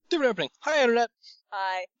Stupid opening. Hi, Internet.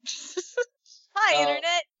 Hi. Hi,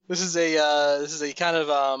 Internet. This is a kind of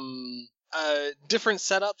different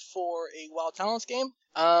setup for a Wild Talents game.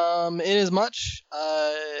 Inasmuch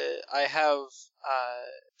I have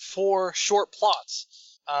 4 short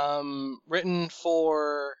plots written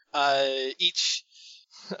for each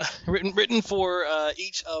written for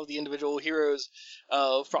each of the individual heroes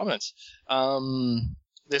of Prominence.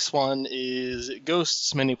 This one is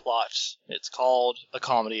Ghost's mini plot. It's called A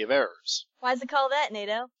Comedy of Errors. Why is it called that,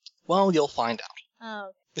 NATO? Well, you'll find out.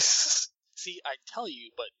 Oh. See, I tell you,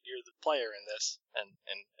 but you're the player in this, and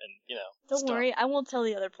you know. Don't worry, I won't tell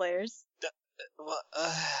the other players.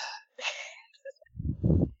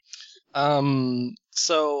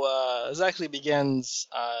 So this actually begins,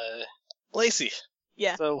 Lacey.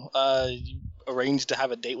 Yeah. So, you arranged to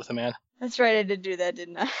have a date with a man. That's right, I did do that,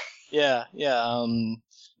 didn't I? Yeah,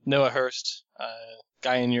 Noah Hurst,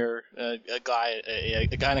 guy in your, a guy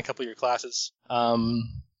in a couple of your classes.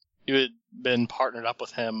 You had been partnered up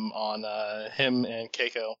with him on, him and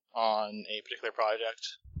Keiko on a particular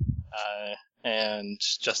project. And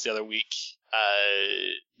just the other week,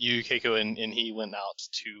 you, Keiko, and he went out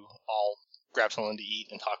to all grab something to eat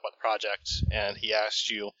and talk about the project, and he asked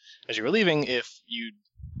you, as you were leaving, if you'd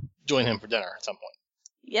join him for dinner at some point.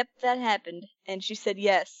 Yep, that happened. And she said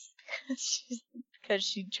yes. Because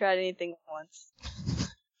she tried anything once.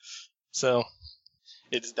 So,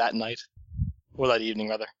 it's that night. Or that evening,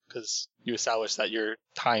 rather. Because you established that your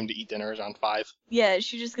time to eat dinner is around 5. Yeah, is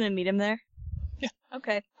she just gonna meet him there? Yeah.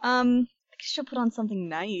 Okay. I guess she'll put on something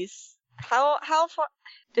nice. How far...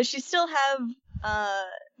 Does she still have,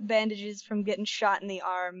 bandages from getting shot in the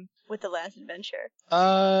arm with the last adventure?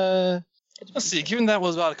 Let's see, given that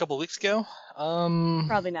was about a couple of weeks ago,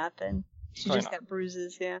 Probably not then. She just got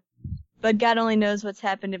bruises, yeah. But God only knows what's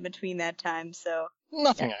happened in between that time, so...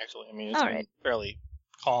 Nothing, yeah. actually. I mean, it's been fairly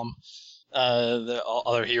calm. The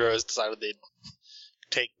other heroes decided they'd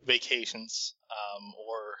take vacations,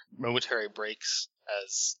 or momentary breaks,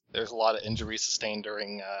 as there's a lot of injuries sustained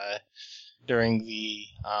during the,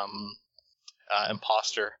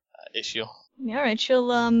 imposter issue. Yeah, alright, she'll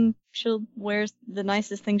wear the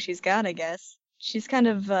nicest thing she's got, I guess. She's kind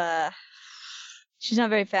of, she's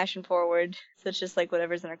not very fashion forward, so it's just like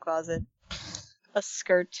whatever's in her closet. A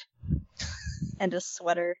skirt. And a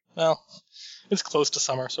sweater. Well, it's close to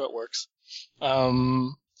summer, so it works.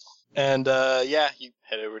 You head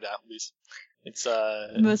over to Applebee's. It's,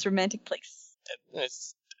 the most romantic place.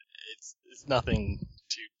 It's nothing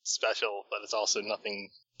too special, but it's also not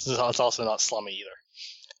slummy either.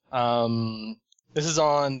 This is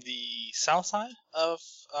on the south side of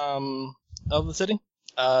the city.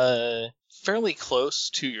 Fairly close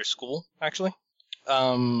to your school, actually.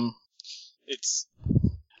 It's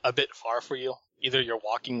a bit far for you. Either you're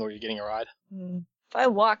walking or you're getting a ride. If I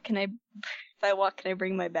walk, can I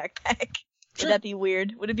bring my backpack? Sure. Would that be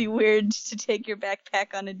weird? Would it be weird to take your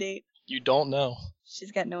backpack on a date? You don't know.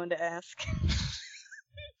 She's got no one to ask.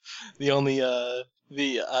 The only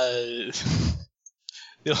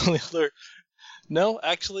other. No,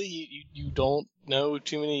 actually, you don't know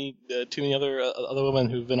too many other women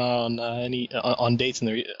who've been on dates in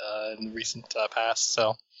the recent past.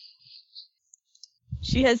 So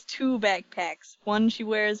she has 2 backpacks. One she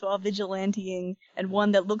wears while vigilanteing, and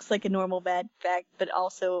one that looks like a normal backpack, but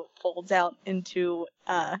also folds out into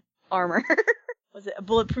armor. Was it a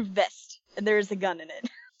bulletproof vest? And there is a gun in it.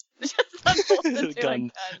 It just unfolds into a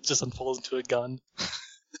gun. Just unfolds into a gun.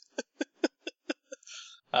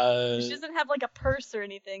 She doesn't have like a purse or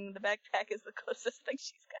anything. The backpack is the closest thing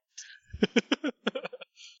she's got.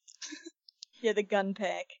 Yeah, the gun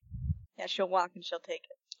pack. Yeah, she'll walk and she'll take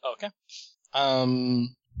it. Okay.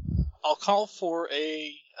 I'll call for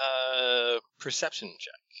a perception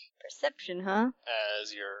check. Perception, huh?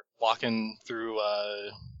 As you're walking through,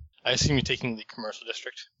 I assume you're taking the commercial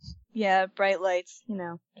district. Yeah, bright lights, you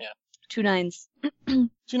know. Yeah. 2 9s. 2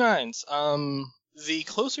 9s. The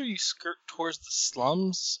closer you skirt towards the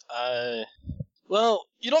slums, well,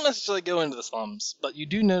 you don't necessarily go into the slums, but you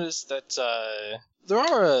do notice that there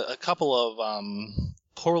are a couple of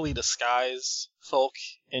poorly disguised folk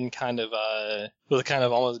in kind of with a kind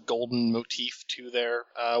of almost golden motif to their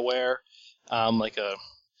wear, like a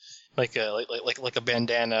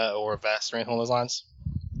bandana or a vest or anything along those lines.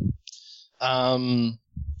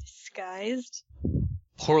 Disguised?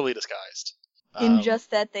 Poorly disguised. In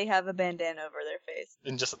just that they have a bandana over their face.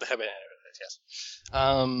 In just that they have a bandana over their face,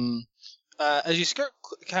 yes. As you skirt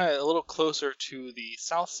kind of a little closer to the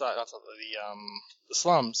south side, not the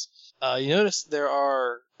slums, you notice there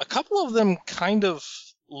are a couple of them kind of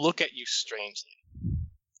look at you strangely.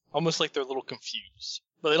 Almost like they're a little confused.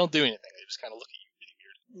 But they don't do anything, they just kind of look at you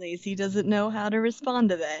Lacey doesn't know how to respond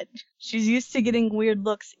to that. She's used to getting weird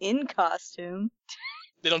looks in costume.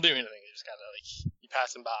 They don't do anything. They just kind of like you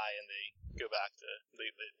pass them by and they go back to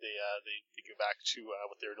they go back to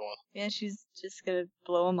what they were doing. Yeah, she's just gonna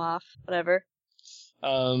blow him off. Whatever.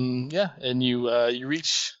 Yeah, and you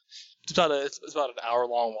reach. It's about an hour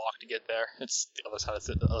long walk to get there. It's the other side of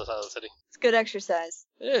the city. It's good exercise.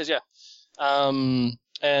 It is, yeah.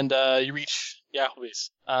 And you reach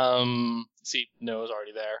Applebee's. See, Noah's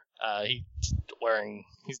already there. He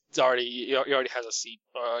already has a seat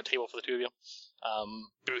or a table for the two of you.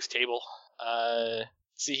 Booth table.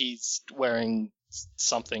 See, he's wearing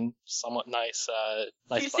something somewhat nice.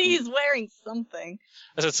 Nice. You see, he's wearing something.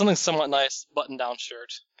 I said something somewhat nice, button-down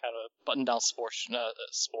shirt, kind of a button-down sports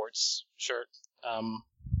shirt.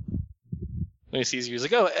 When he sees you, he's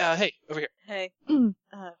like, "Oh, hey, over here." Hey.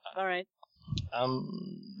 All right.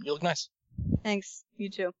 You look nice. Thanks. You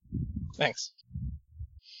too. Thanks.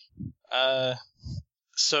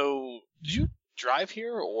 So did you drive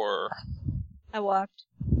here or? I walked.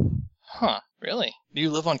 Huh? Really? Do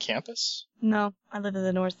you live on campus? No, I live in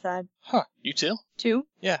the north side. Huh? You too? Two?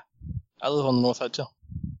 Yeah, I live on the north side too.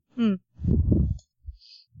 Hmm.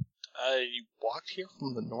 You walked here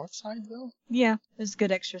from the north side though? Yeah, it was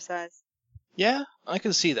good exercise. Yeah, I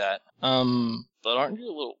can see that. But aren't you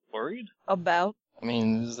a little worried? About? I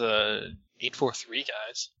mean, there's the 843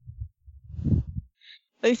 guys.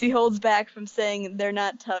 Lacey holds back from saying they're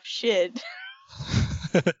not tough shit.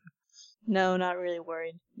 No, not really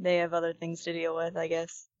worried. They have other things to deal with, I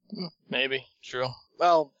guess. Maybe. True.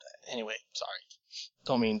 Well, anyway, sorry.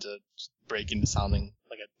 Don't mean to break into sounding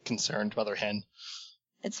like a concerned mother hen.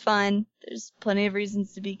 It's fine. There's plenty of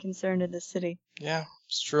reasons to be concerned in this city. Yeah,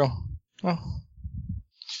 it's true. Oh.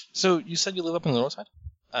 So you said you live up in the north side?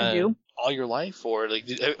 I do. All your life, or like?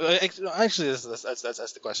 Actually, that's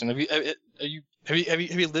the question. Have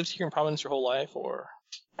you lived here in Prominence your whole life, or?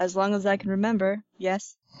 As long as I can remember,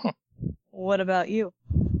 yes. Huh. What about you?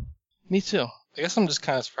 Me too. I guess I'm just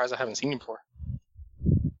kind of surprised I haven't seen you before.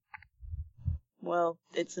 Well,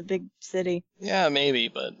 it's a big city. Yeah, maybe,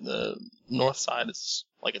 but the north side is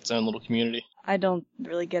like its own little community. I don't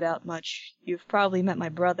really get out much. You've probably met my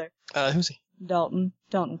brother. Who's he? Dalton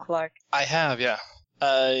Clark. I have, yeah.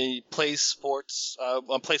 Plays sports.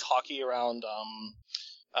 Plays hockey around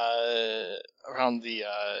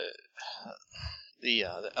the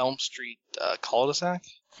Elm Street cul-de-sac.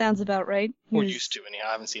 Sounds about right. Or used to, anyhow.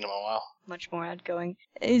 I haven't seen him in a while. Much more outgoing.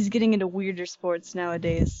 He's getting into weirder sports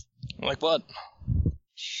nowadays. Like what?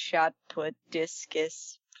 Shot put,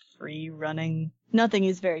 discus, free running. Nothing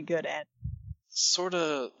he's very good at. Sort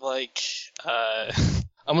of like, I'm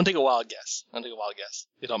gonna take a wild guess. If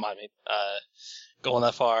you don't mind me, going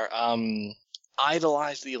that far.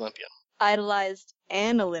 Idolized the Olympian. Idolized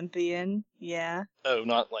an Olympian, yeah. Oh,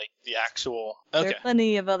 not like the actual. Okay. There are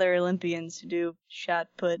plenty of other Olympians who do shot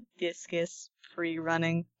put, discus, free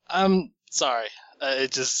running. Sorry.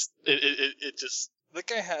 It just the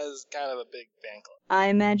guy has kind of a big fan club. I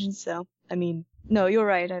imagine so. I mean, no, you're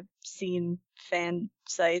right. I've seen fan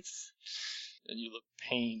sites. And you look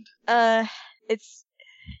pained. It's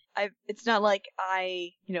not like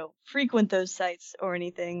I, frequent those sites or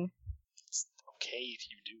anything. It's okay if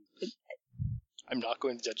you do. I'm not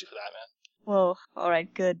going to judge you for that, man. Well,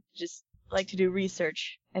 alright, good. Just like to do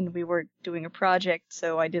research. And we were doing a project,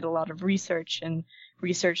 so I did a lot of research, and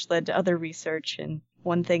research led to other research, and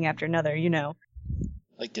one thing after another,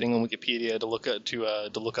 Like getting on Wikipedia to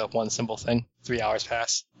look up one simple thing. 3 hours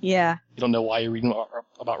pass. Yeah. You don't know why you're reading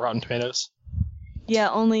about Rotten Tomatoes. Yeah,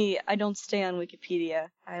 only I don't stay on Wikipedia.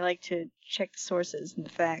 I like to check the sources and the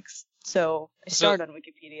facts. So I start on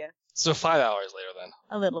Wikipedia. So 5 hours later then.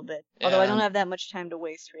 A little bit. Although I don't have that much time to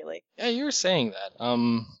waste, really. Yeah, you were saying that.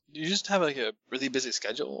 Do you just have like a really busy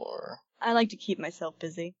schedule, or? I like to keep myself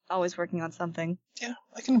busy. Always working on something. Yeah,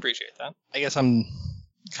 I can appreciate that. I guess I'm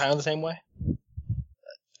kind of the same way.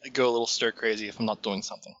 I go a little stir crazy if I'm not doing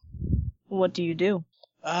something. What do you do?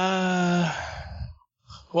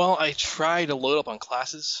 Well, I try to load up on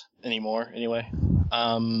classes anyway.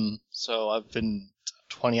 So I've been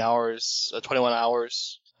 21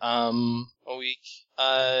 hours, a week.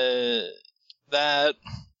 That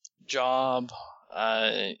job,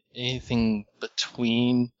 anything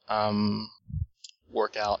between,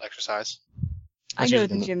 workout, exercise. I go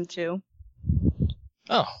to the gym too.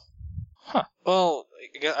 Oh. Huh. Well,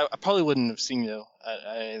 I probably wouldn't have seen you at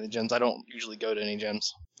any of the gyms. I don't usually go to any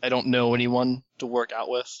gyms. I don't know anyone to work out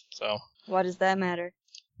with, so. Why does that matter?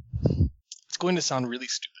 It's going to sound really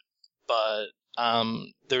stupid, but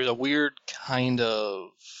there's a weird kind of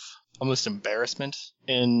almost embarrassment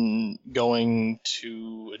in going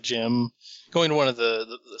to a gym, going to one of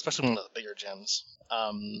especially one of the bigger gyms,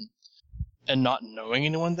 and not knowing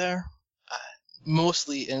anyone there.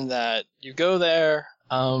 Mostly in that you go there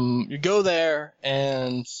and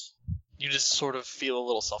you just sort of feel a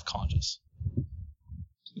little self-conscious.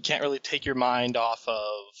 You can't really take your mind off of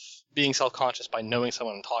being self-conscious by knowing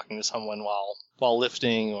someone and talking to someone while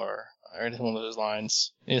lifting or anything along those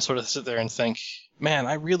lines. You just sort of sit there and think, man,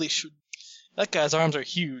 I really should. That guy's arms are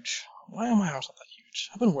huge. Why are my arms not that huge?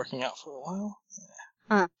 I've been working out for a while.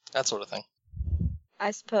 Huh. That sort of thing. I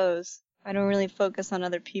suppose. I don't really focus on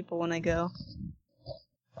other people when I go.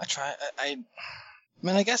 I try. I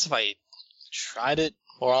mean, I guess if I tried it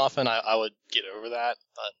more often, I would get over that.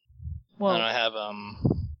 But Well, I have a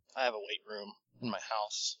weight room in my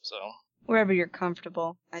house, so. wherever you're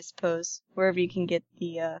comfortable, I suppose. Wherever you can get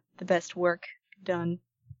the best work done.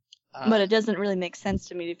 But it doesn't really make sense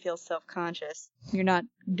to me to feel self-conscious. You're not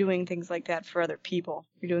doing things like that for other people.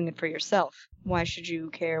 You're doing it for yourself. Why should you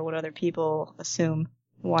care what other people assume?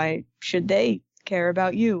 Why should they care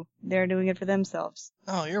about you? They're doing it for themselves.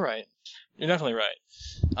 Oh, you're right. You're definitely right.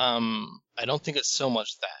 I don't think it's so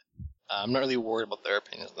much that. I'm not really worried about their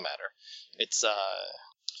opinions of the matter. It's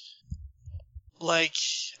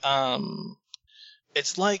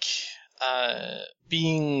like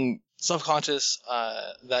being self-conscious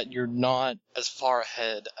that you're not as far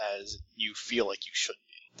ahead as you feel like you should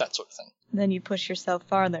be. That sort of thing. Then you push yourself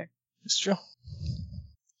farther. It's true.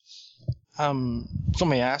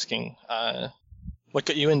 Somebody asking, what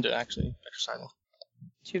got you into actually exercising?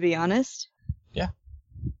 To be honest? Yeah.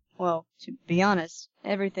 Well, to be honest,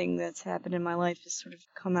 everything that's happened in my life has sort of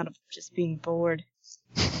come out of just being bored.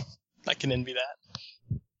 I can envy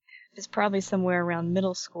that. It's probably somewhere around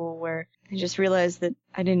middle school where I just realized that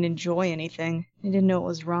I didn't enjoy anything. I didn't know what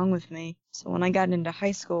was wrong with me. So when I got into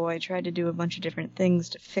high school, I tried to do a bunch of different things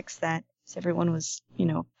to fix that. So everyone was,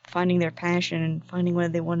 finding their passion and finding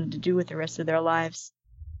what they wanted to do with the rest of their lives.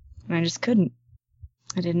 And I just couldn't.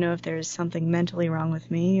 I didn't know if there was something mentally wrong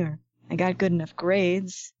with me, or I got good enough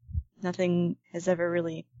grades. Nothing has ever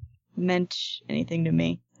really meant anything to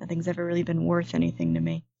me. Nothing's ever really been worth anything to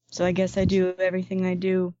me. So I guess I do everything I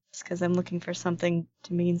do just because I'm looking for something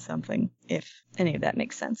to mean something, if any of that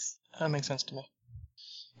makes sense. That makes sense to me.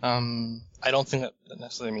 I don't think that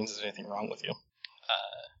necessarily means there's anything wrong with you.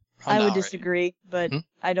 I would disagree, but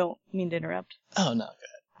I don't mean to interrupt. Oh, no,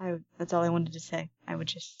 go ahead. That's all I wanted to say. I would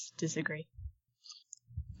just disagree.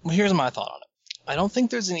 Well, here's my thought on it. I don't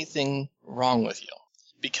think there's anything wrong with you,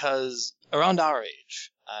 because around our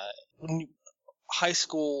age, high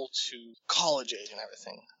school to college age and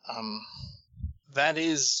everything, that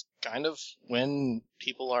is kind of when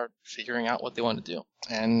people are figuring out what they want to do.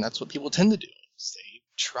 And that's what people tend to do. They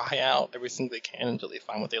try out everything they can until they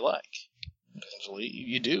find what they like. Eventually,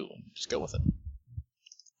 you do. Just go with it.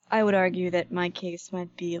 I would argue that my case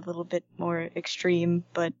might be a little bit more extreme,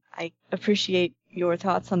 but I appreciate your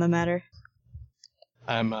thoughts on the matter.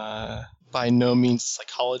 I'm by no means a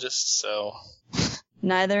psychologist, so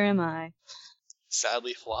Neither am I.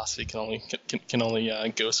 sadly, philosophy can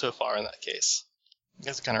only go so far in that case. I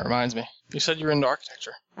guess it kind of reminds me. You said you were into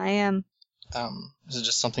architecture. I am. Is it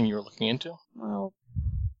just something you were looking into? Well,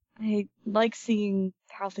 I like seeing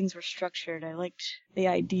how things were structured. I liked the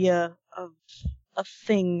idea of a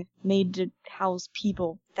thing made to house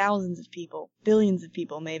people, thousands of people, billions of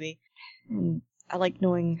people maybe. And I like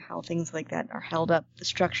knowing how things like that are held up, the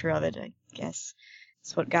structure of it, I guess.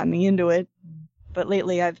 That's what got me into it. But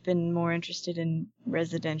lately I've been more interested in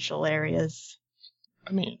residential areas.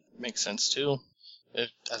 I mean, it makes sense too.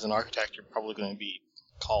 As an architect, you're probably going to be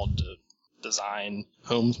called to design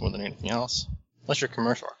homes more than anything else. Unless you're a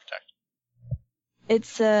commercial architect.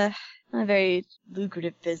 It's not a very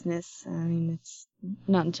lucrative business. I mean, it's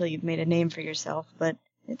not until you've made a name for yourself, but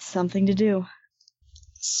it's something to do.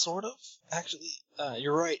 Sort of. Actually,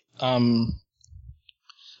 you're right.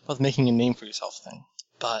 About the making a name for yourself thing.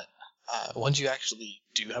 But once you actually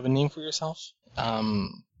do have a name for yourself,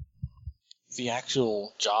 the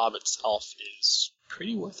actual job itself is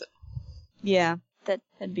pretty worth it. Yeah,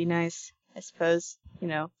 that'd be nice, I suppose.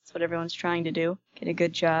 It's what everyone's trying to do. Get a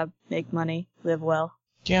good job, make money, live well.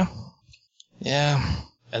 Yeah.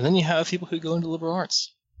 And then you have people who go into liberal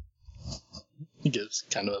arts. He gives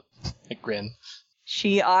kind of a grin.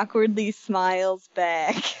 She awkwardly smiles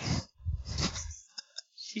back.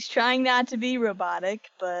 She's trying not to be robotic,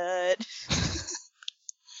 but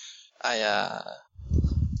I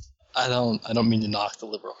don't mean to knock the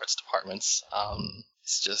liberal arts departments.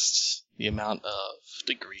 It's just the amount of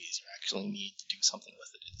degrees you actually need to do something with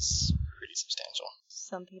it is pretty pretty substantial.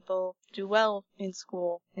 Some people do well in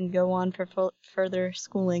school and go on for further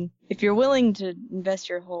schooling. If you're willing to invest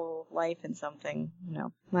your whole life in something,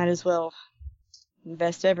 might as well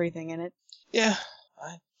invest everything in it. Yeah,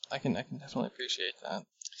 I can definitely appreciate that.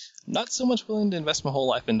 Not so much willing to invest my whole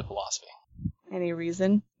life into philosophy. Any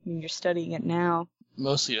reason? I mean, you're studying it now.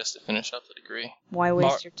 Mostly just to finish up the degree. Why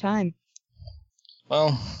waste your time?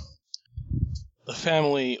 Well, the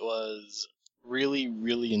family was really,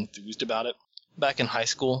 really enthused about it. Back in high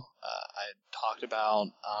school, I talked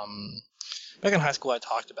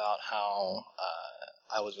about how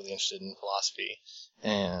I was really interested in philosophy,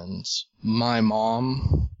 and my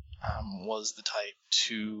mom was the type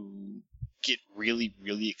to get really,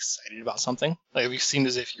 really excited about something. Like, it seemed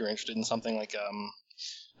as if you're interested in something. Like,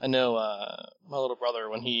 I know my little brother,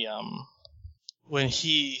 when he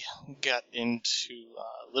got into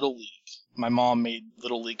Little League, my mom made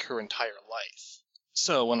Little League her entire life.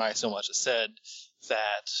 So when I so much as said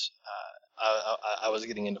that I was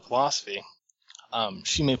getting into philosophy,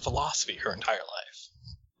 she made philosophy her entire life.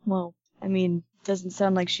 Well, I mean, doesn't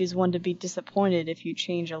sound like she's one to be disappointed if you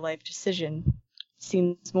change a life decision.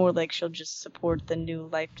 Seems more like she'll just support the new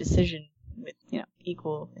life decision with,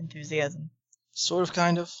 equal enthusiasm. Sort of,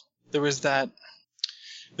 kind of. There was that.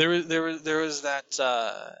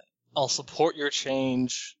 I'll support your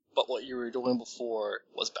change, but what you were doing before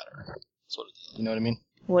was better. Sort of deal. You know what I mean?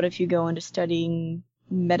 What if you go into studying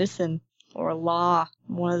medicine or law,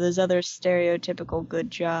 one of those other stereotypical good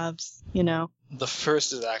jobs, The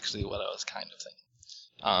first is actually what I was kind of thinking.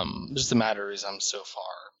 Just the matter is, I'm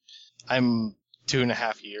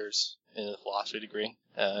 2.5 years in the philosophy degree,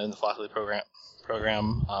 in the philosophy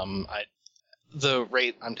program. The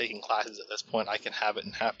rate I'm taking classes at this point, I can have it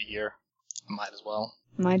in half a year. Might as well.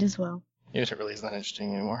 Might as well. Even if it really isn't that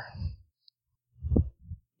interesting anymore.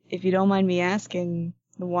 If you don't mind me asking,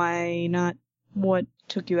 why not? What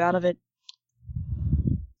took you out of it?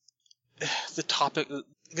 The topic, I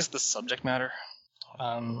guess the subject matter.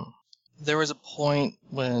 There was a point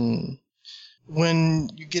when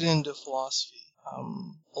you get into philosophy,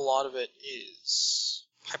 a lot of it is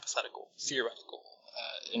hypothetical, theoretical,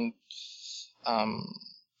 and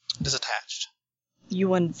disattached. You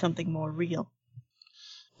wanted something more real.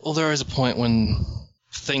 Well, there was a point when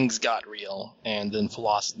things got real, and then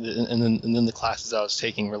philosophy, and then the classes I was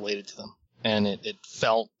taking related to them, and it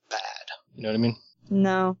felt bad. You know what I mean?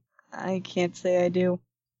 No, I can't say I do.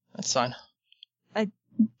 That's fine. I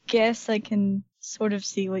guess I can sort of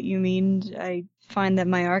see what you mean. I find that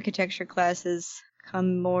my architecture classes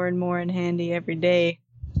come more and more in handy every day.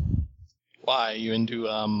 Why? Are you into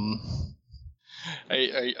are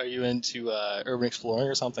you into urban exploring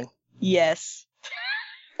or something? Yes.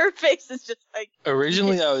 Her face is just like...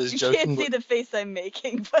 Originally I was joking. You can't see the face I'm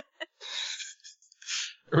making, but...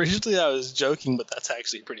 Originally I was joking, but that's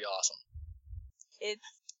actually pretty awesome.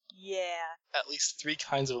 Yeah. At least 3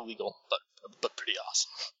 kinds of illegal, but pretty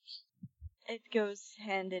awesome. It goes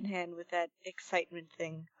hand in hand with that excitement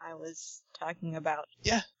thing I was talking about.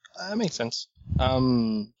 Yeah, that makes sense.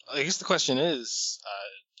 I guess the question is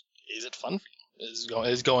it fun for you?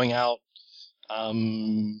 Is going out,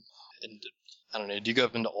 and I don't know, do you go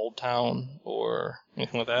up into Old Town or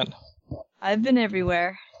anything like that? I've been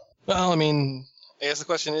everywhere. Well, I mean, I guess the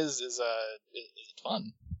question is it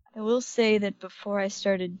fun? I will say that before I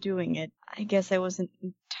started doing it, I guess I wasn't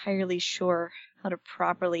entirely sure how to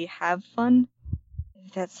properly have fun.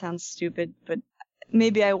 That sounds stupid, but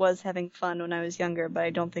maybe I was having fun when I was younger, but I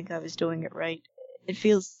don't think I was doing it right. It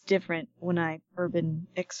feels different when I urban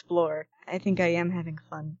explore. I think I am having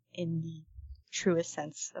fun in the truest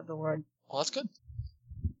sense of the word. Well, that's good.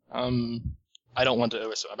 I don't want to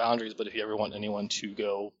overstep my boundaries, but if you ever want anyone to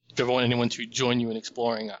join you in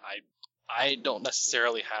exploring, I don't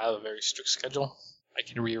necessarily have a very strict schedule. I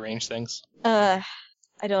can rearrange things. I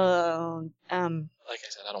don't, Like I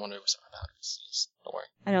said, I don't want to overstep my boundaries. Just don't worry.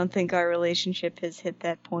 I don't think our relationship has hit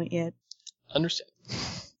that point yet. Understand.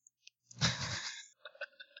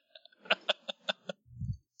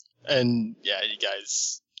 And yeah, you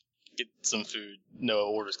guys get some food. Noah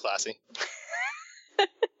orders classy.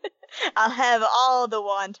 I'll have all the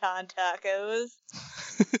wonton tacos.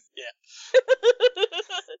 Yeah.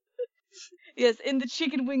 Yes, in the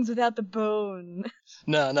chicken wings without the bone.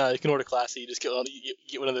 No, you can order classy. You just get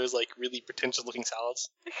one of those like really pretentious looking salads.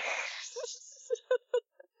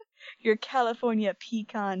 Your California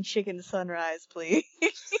pecan chicken sunrise, please.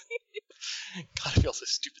 God, I feel so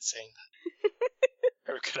stupid saying that.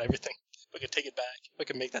 I regret everything. If I could take it back, if I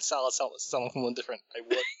could make that salad sound like someone different, I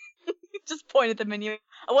would. Just point at the menu.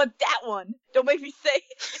 I want that one. Don't make me say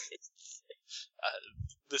it.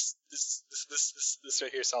 This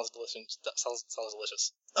right here sounds delicious. That sounds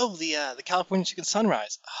delicious. Oh, the California chicken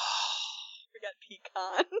sunrise. Forgot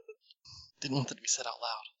pecan. Didn't want that to be said out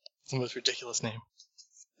loud. It's the most ridiculous name.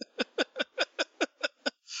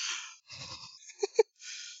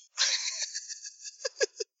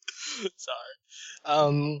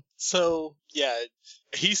 Sorry. So yeah,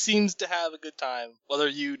 he seems to have a good time. Whether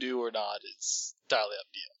you do or not, it's entirely up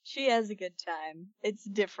to you. She has a good time. It's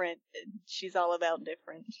different. She's all about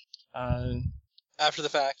different. After the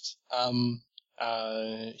fact,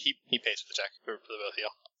 he pays for the check for the both of you.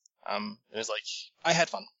 And it's like, I had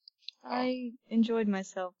fun. I enjoyed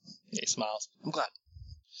myself. He smiles. I'm glad.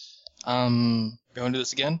 We're going to do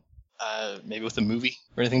this again? Maybe with a movie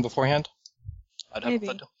or anything beforehand? I'd have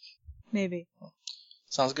fun too. Maybe.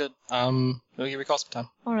 Sounds good. We'll give you a call sometime.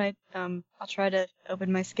 Alright, I'll try to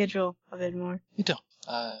open my schedule a bit more. You too.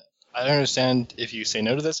 I don't understand if you say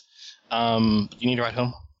no to this. You need to ride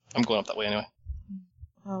home. I'm going up that way anyway.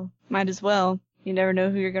 Well, might as well. You never know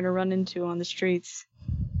who you're gonna run into on the streets.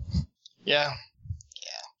 Yeah,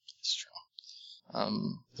 it's true.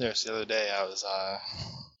 There's the other day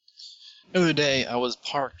I was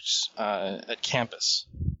parked at campus,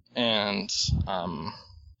 and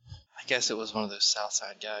I guess it was one of those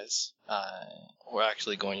Southside guys were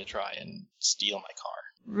actually going to try and steal my car.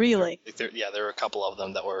 Really? There were a couple of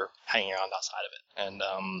them that were hanging around outside of it,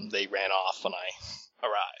 and they ran off when I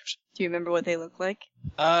arrived. Do you remember what they looked like?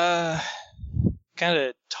 Kind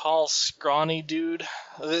of tall, scrawny dude.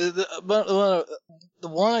 The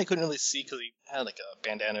one I couldn't really see because he had like a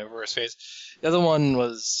bandana over his face. The other one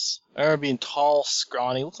was, I remember being tall,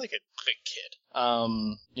 scrawny, looked like a kid.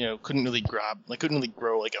 Couldn't really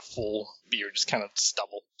grow like a full beard, just kind of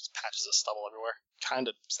stubble, just patches of stubble everywhere. Kind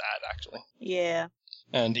of sad, actually. Yeah.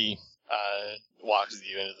 And he walks with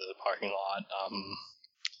you into the parking lot.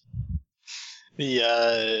 He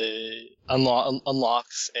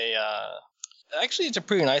unlocks a. Actually, it's a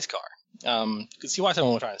pretty nice car. You can see why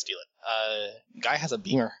someone was trying to steal it. Guy has a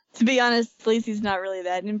Beamer. To be honest, Lacey's not really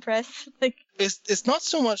that impressed. It's not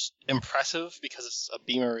so much impressive because a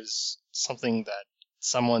Beamer is something that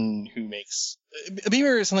someone who makes a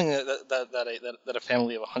Beamer is something that a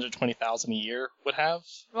family of 120,000 a year would have.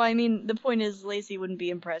 Well, I mean, the point is Lacey wouldn't be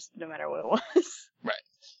impressed no matter what it was. Right.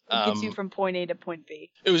 It gets you from point A to point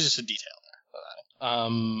B. It was just a detail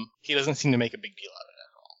there. He doesn't seem to make a big deal out of it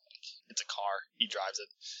at all. It's a car. He drives it.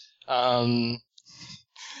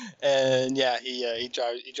 And yeah, he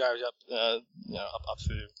drives up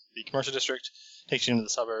through the commercial district, takes you into the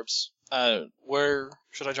suburbs. Where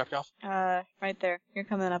should I drop you off? Right there. You're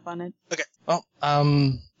coming up on it. Okay. Well,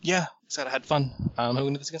 yeah, said I had fun. Hope we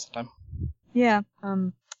can do this again sometime. Yeah.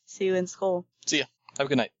 See you in school. See ya. Have a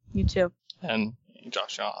good night. You too. And he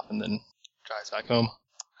drops you off and then drives back home.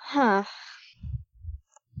 Huh.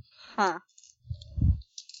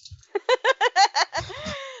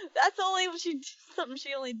 That's only something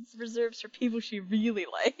she only reserves for people she really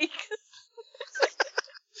likes.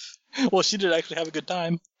 Well, she did actually have a good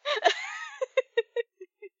time.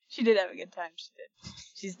 She did have a good time, she did.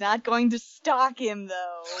 She's not going to stalk him,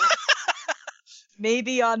 though.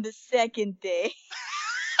 Maybe on the second day.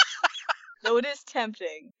 Though it is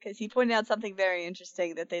tempting, because he pointed out something very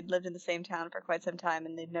interesting, that they'd lived in the same town for quite some time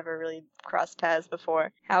and they'd never really crossed paths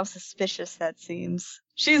before. How suspicious that seems.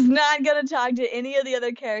 She's not gonna talk to any of the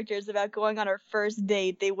other characters about going on her first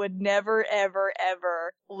date. They would never, ever,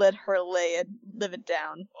 ever let her live it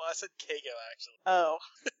down. Well, I said Kago, actually. Oh.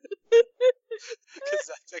 Because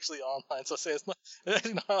that's actually online, so say it's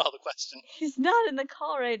actually not out of the question. He's not in the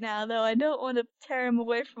call right now, though. I don't want to tear him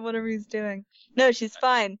away from whatever he's doing. No, she's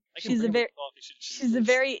fine. She's a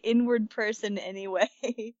very inward person anyway.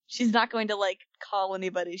 She's not going to, call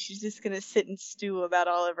anybody. She's just going to sit and stew about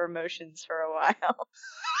all of her emotions for a while.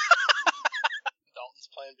 Dalton's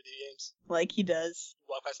playing video games. Like he does.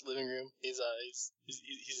 Walk past the living room. He's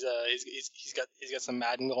got some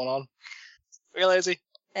Madden going on. Hey, Lazy.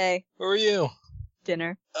 Hey. Where were you?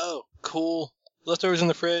 Dinner. Oh, cool. Leftovers in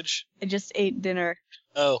the fridge. I just ate dinner.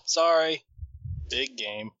 Oh, sorry. Big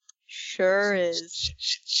game. Sure is.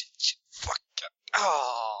 Shit. Fuck.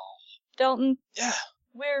 Oh. Dalton? Yeah.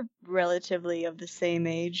 We're relatively of the same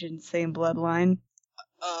age and same bloodline.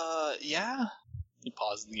 Yeah? He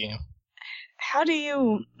paused the game. How do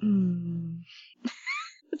you...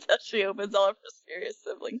 That's how she opens all of her serious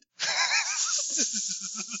siblings.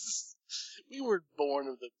 We were born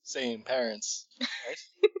of the same parents,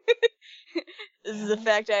 right? This is a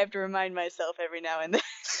fact I have to remind myself every now and then.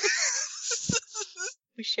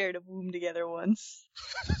 We shared a womb together once.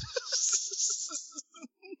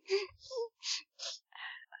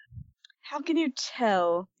 How can you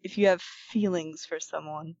tell if you have feelings for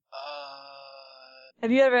someone? Have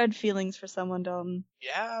you ever had feelings for someone, Dalton?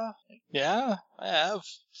 Yeah, I have.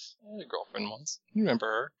 I had a girlfriend once. You remember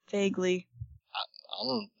her? Vaguely. I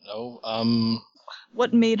don't know.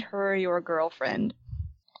 What made her your girlfriend?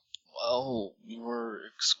 Well, we were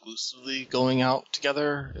exclusively going out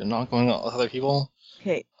together and not going out with other people.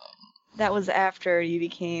 Okay, that was after you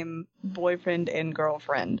became boyfriend and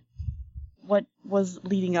girlfriend. What was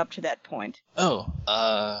leading up to that point? Had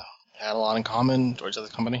a lot in common towards the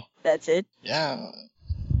other company. That's it? Yeah.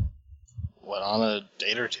 Went on a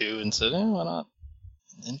date or two and said, why not?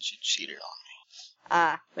 And then she cheated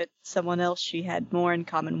on With someone else she had more in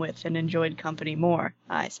common with and enjoyed company more,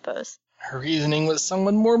 I suppose. her reasoning was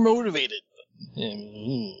someone more motivated.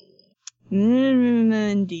 Indeed.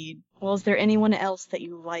 Well, is there anyone else that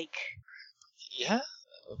you like? Yeah,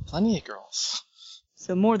 plenty of girls.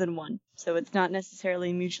 So more than one. So it's not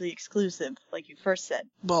necessarily mutually exclusive, like you first said.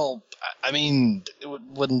 Well, I mean,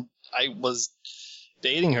 when I was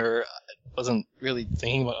dating her, I wasn't really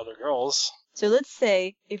thinking about other girls. So let's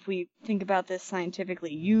say, if we think about this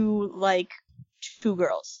scientifically, you like 2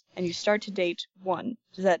 girls, and you start to date one.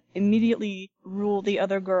 Does that immediately rule the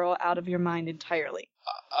other girl out of your mind entirely?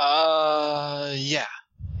 Yeah.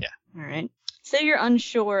 Alright. Say you're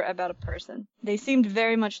unsure about a person. They seemed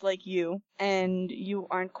very much like you, and you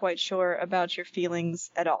aren't quite sure about your feelings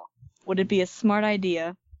at all. Would it be a smart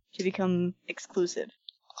idea to become exclusive?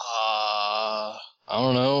 I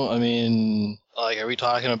don't know. I mean, like, are we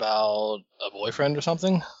talking about a boyfriend or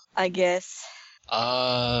something? I guess.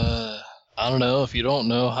 I don't know. If you don't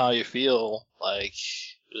know how you feel, like,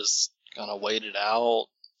 just kind of wait it out,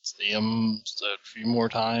 see him a few more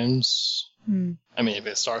times. I mean, if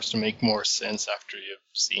it starts to make more sense after you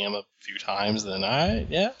see him a few times, then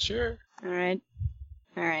yeah, sure. Alright.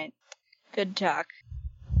 Good talk.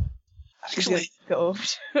 Actually, Go.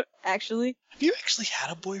 Actually? have you actually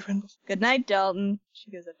had a boyfriend before? Good night, Dalton. She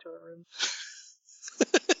goes up to her room.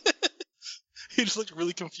 He just looked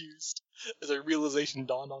really confused as a realization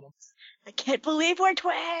dawned on him. I can't believe we're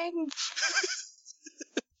twins!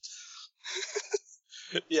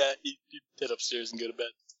 Yeah, he'd head upstairs and go to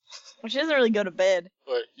bed. Well, she doesn't really go to bed.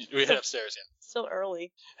 Or we head upstairs, yeah. Still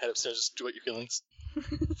early. Head upstairs, just do what your feelings.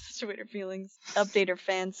 Situate her feelings. Update her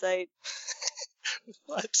fan site.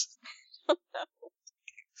 What? I don't know.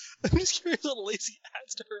 I'm just curious what Lacey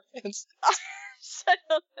adds to her fans. I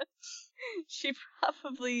don't know. She's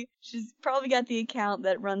probably got the account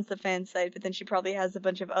that runs the fan site, but then she probably has a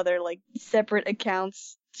bunch of other, like, separate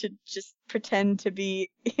accounts to just pretend to be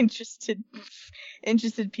interested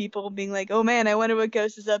people being like, oh man, I wonder what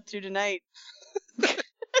Ghost is up to tonight.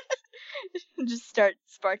 Just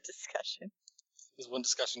spark discussion. There's one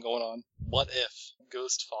discussion going on. What if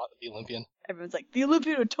Ghost fought the Olympian? Everyone's like, the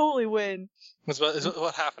Olympian would totally win. It's what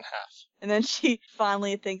half and half. And then she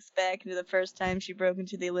fondly thinks back to the first time she broke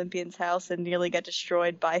into the Olympian's house and nearly got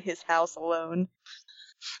destroyed by his house alone.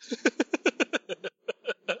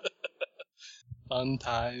 Fun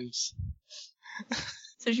times.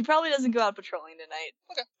 So she probably doesn't go out patrolling tonight.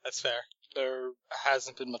 Okay, that's fair. There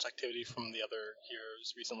hasn't been much activity from the other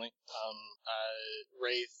heroes recently.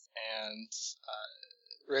 Wraith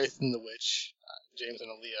and the Witch, James and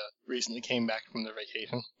Aaliyah, recently came back from their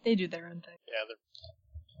vacation. They do their own thing. Yeah,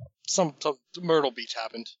 some Myrtle Beach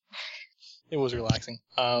happened. It was relaxing.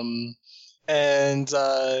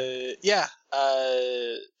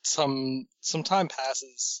 Some time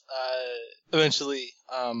passes. Eventually,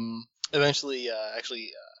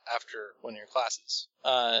 after one of your classes,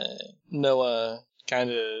 Noah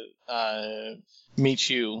kind of meets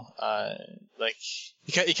you.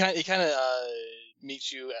 He kind of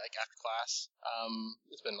meets you like after class.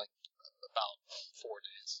 It's been like about 4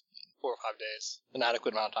 or 5 days, an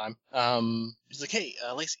adequate amount of time. He's like, hey,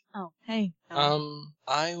 Lacey. Oh, hey.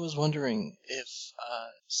 I was wondering if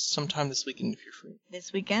sometime this weekend, if you're free.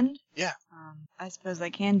 This weekend? Yeah. I suppose I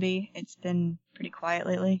can be. It's been pretty quiet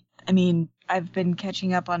lately. I mean, I've been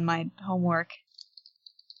catching up on my homework.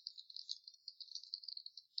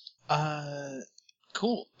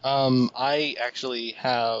 Cool. I actually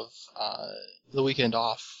have the weekend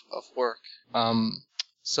off of work.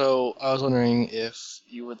 So I was wondering if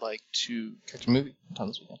you would like to catch a movie sometime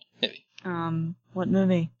this weekend. Maybe. What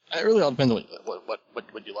movie? It really all depends on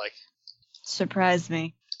what you like. Surprise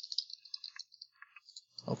me.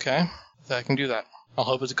 Okay. I can do that. I'll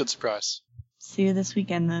hope it's a good surprise. See you this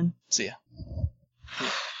weekend then. See ya.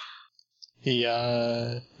 He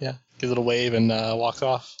gives it a wave and walks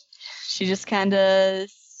off. She just kinda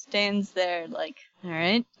stands there like,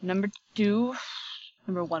 alright, number 2.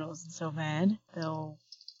 Number 1 wasn't so bad, though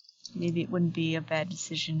maybe it wouldn't be a bad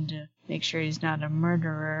decision to make sure he's not a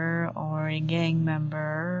murderer or a gang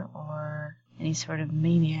member or any sort of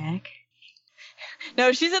maniac.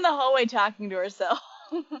 No, she's in the hallway talking to herself.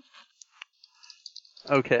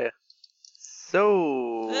 Okay.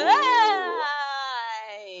 So...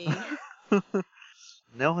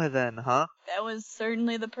 Noah then, huh? That was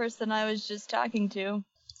certainly the person I was just talking to.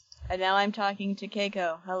 And now I'm talking to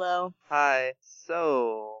Keiko. Hello. Hi.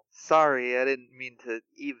 So... Sorry, I didn't mean to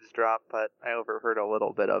eavesdrop, but I overheard a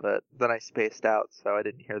little bit of it. Then I spaced out, so I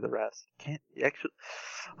didn't hear the rest. Can't... Actually...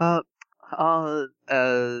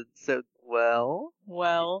 So... Well...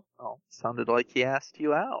 Well. Oh, sounded like he asked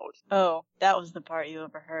you out. Oh, that was the part you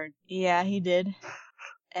overheard. Yeah, he did.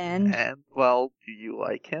 And? And, well, do you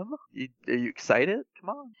like him? Are you excited? Come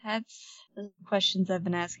on. That's the questions I've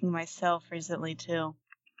been asking myself recently, too.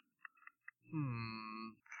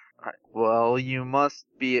 Alright, well, you must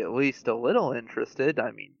be at least a little interested.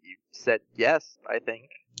 I mean, you said yes, I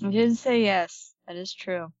think. I did say yes. That is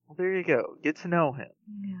true. Well, there you go. Get to know him.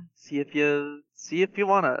 Yeah. See if you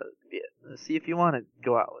wanna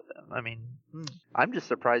go out with him. I mean, I'm just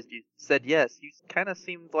surprised you said yes. You kind of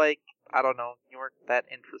seemed like, I don't know, you weren't that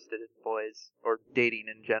interested in boys, or dating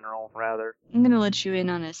in general, rather. I'm gonna let you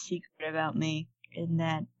in on a secret about me, in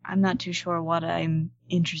that I'm not too sure what I'm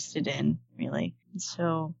interested in, really.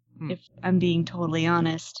 So, if I'm being totally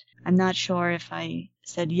honest, I'm not sure if I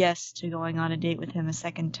said yes to going on a date with him a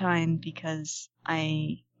second time because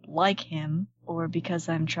I like him, or because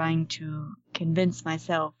I'm trying to convince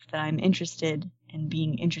myself that I'm interested, and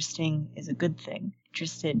being interesting is a good thing.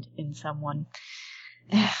 Interested in someone.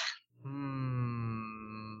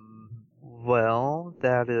 Well,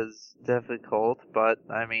 that is difficult, but,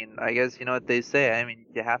 I mean, I guess you know what they say. I mean,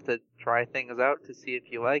 you have to try things out to see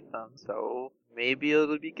if you like them, so maybe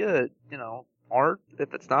it'll be good, you know. Or,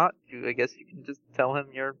 if it's not, I guess you can just tell him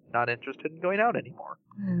you're not interested in going out anymore.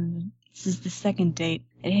 This is the second date.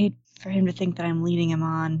 I'd hate for him to think that I'm leading him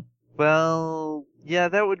on. Well, yeah,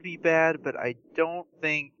 that would be bad, but I don't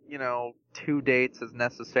think, 2 dates is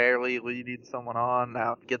necessarily leading someone on.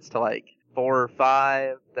 Now, if it gets to, 4 or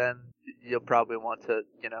 5, then you'll probably want to,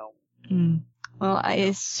 Well, I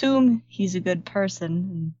assume he's a good person,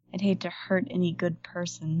 and I'd hate to hurt any good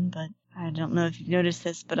person, but I don't know if you've noticed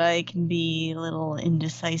this, but I can be a little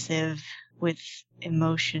indecisive with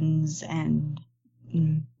emotions and...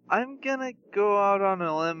 I'm gonna go out on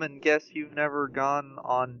a limb and guess you've never gone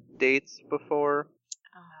on dates before.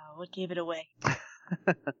 What gave it away?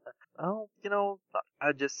 Well,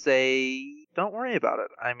 I'd just say, don't worry about it.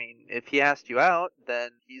 I mean, if he asked you out, then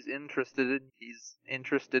he's interested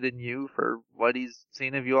in you for what he's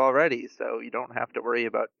seen of you already, so you don't have to worry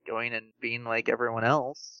about going and being like everyone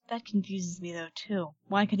else. That confuses me, though, too.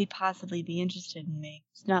 Why could he possibly be interested in me?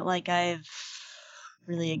 It's not like I've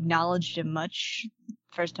really acknowledged him much.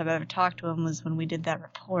 First time I ever talked to him was when we did that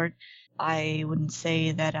report. I wouldn't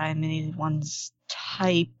say that I'm anyone's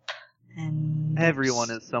type, and... Everyone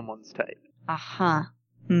is someone's type. Uh-huh.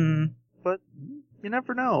 But you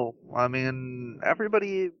never know. I mean,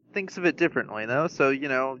 everybody thinks of it differently, though, so,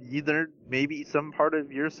 either maybe some part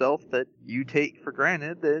of yourself that you take for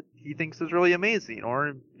granted that he thinks is really amazing,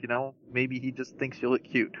 or, maybe he just thinks you look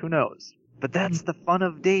cute. Who knows? But that's the fun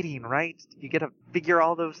of dating, right? You gotta figure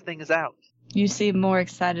all those things out. You seem more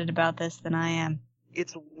excited about this than I am.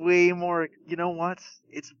 It's way more, you know what?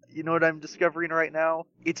 You know what I'm discovering right now?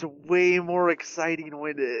 It's way more exciting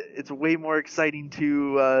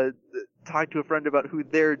to talk to a friend about who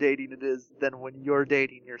they're dating it is than when you're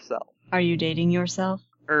dating yourself. Are you dating yourself?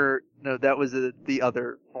 No, that was the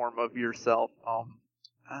other form of yourself.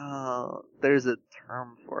 There's a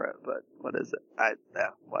term for it, but what is it?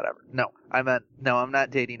 Whatever. No, I'm not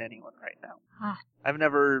dating anyone right now. I've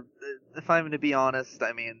never, if I'm going to be honest,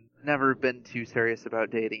 never been too serious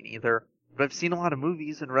about dating either. But I've seen a lot of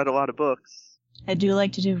movies and read a lot of books. I do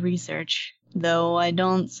like to do research, though I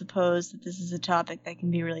don't suppose that this is a topic that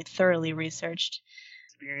can be really thoroughly researched.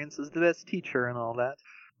 Experience is the best teacher and all that.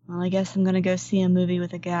 Well, I guess I'm gonna go see a movie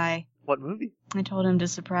with a guy. What movie? I told him to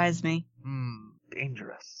surprise me.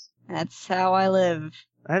 Dangerous. That's how I live.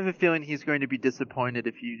 I have a feeling he's going to be disappointed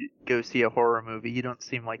if you go see a horror movie. You don't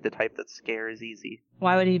seem like the type that scares easy.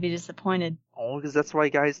 Why would he be disappointed? Oh, because that's why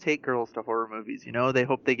guys take girls to horror movies, They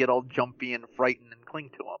hope they get all jumpy and frightened and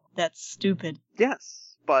cling to them. That's stupid.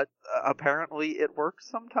 Yes, but apparently it works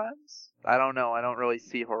sometimes. I don't know. I don't really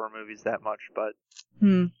see horror movies that much, but...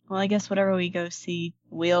 Well, I guess whatever we go see,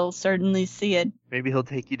 we'll certainly see it. Maybe he'll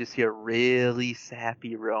take you to see a really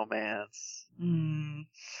sappy romance.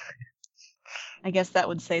 I guess that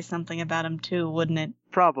would say something about him too, wouldn't it?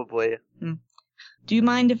 Probably. Do you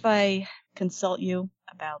mind if I consult you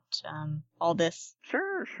about all this.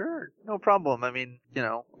 Sure. No problem. I mean,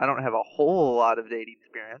 I don't have a whole lot of dating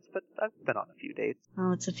experience, but I've been on a few dates.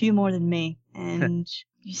 Well, it's a few more than me, and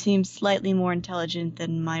you seem slightly more intelligent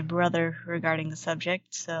than my brother regarding the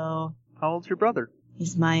subject, so... How old's your brother?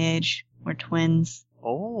 He's my age. We're twins.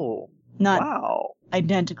 Oh, Not wow.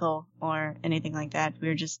 identical or anything like that. We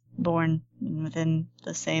were just born within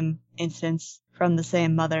the same instance from the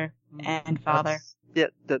same mother and father.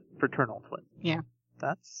 The paternal twin. Yeah.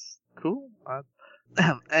 That's cool.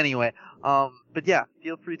 Anyway, but yeah,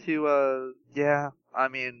 feel free to, I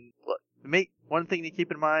mean, look, one thing to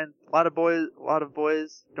keep in mind, a lot of boys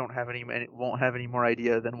won't have any more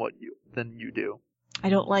idea than you do. I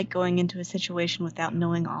don't like going into a situation without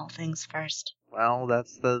knowing all things first. Well,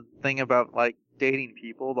 that's the thing about, like, dating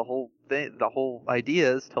people. The whole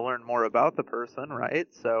idea is to learn more about the person, right?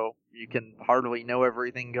 So you can hardly know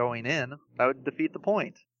everything going in. That would defeat the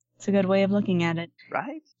point. It's a good way of looking at it.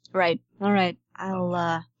 Right? Right. All right.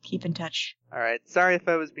 I'll keep in touch. All right. Sorry if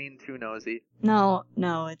I was being too nosy. No,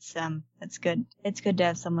 it's good. It's good to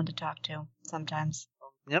have someone to talk to sometimes.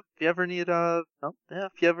 Yep. If you ever need,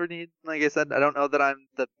 like I said, I don't know that I'm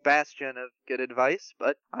the bastion of good advice,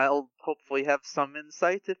 but I'll hopefully have some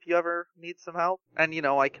insight if you ever need some help. And,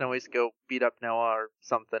 I can always go beat up Noah or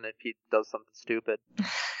something if he does something stupid.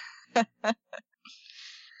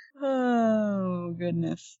 Oh,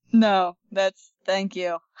 goodness. No, thank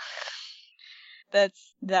you. That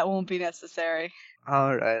won't be necessary.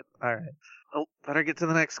 All right. Oh, better get to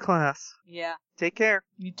the next class. Yeah. Take care.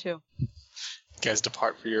 You too. You guys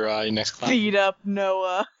depart for your next class. Beat up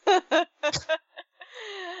Noah.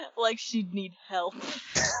 Like she'd need help.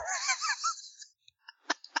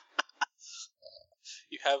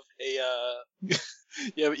 You have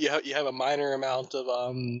you have a minor amount of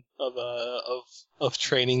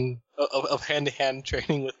training of hand-to-hand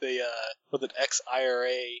training with an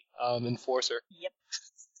ex-IRA enforcer. Yep.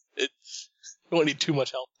 You won't need too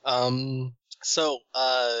much help. So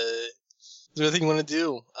is there anything you want to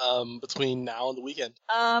do between now and the weekend?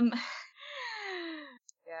 Yeah.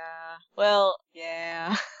 Well,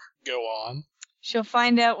 yeah. Go on. She'll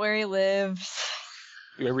find out where he lives.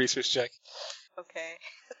 Do a research check. Okay.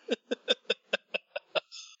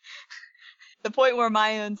 The point where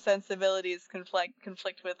my own sensibilities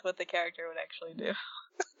conflict with what the character would actually do.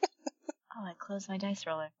 Oh, I closed my dice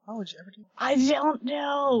roller. How would you ever do? I don't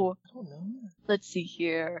know. I don't know. Let's see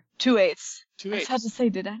here. 2 8s. 2 I 8s. just had to say,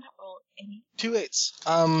 did I not roll any? 2 8s.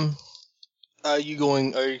 Are you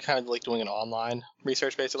kind of like doing an online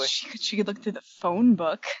research basically? She could look through the phone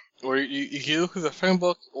book. Or you can look through the phone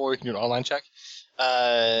book, or you can do an online check.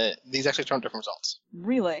 These actually turn different results.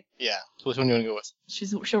 Really? Yeah. So which one do you want to go with?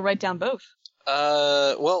 She'll write down both.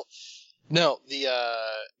 Well, no.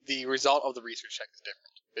 The result of the research check is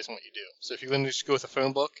different based on what you do. So if you're going to just go with a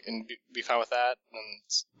phone book and be fine with that,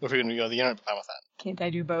 or if you're going to go to the internet, be fine with that. Can't I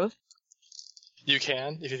do both? You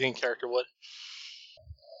can, if you think a character would.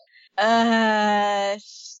 Damn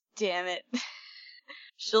it.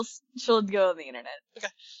 She'll go on the internet. Okay.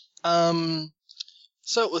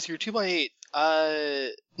 So with your 2x8,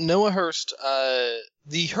 Noah Hurst,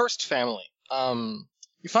 the Hurst family, you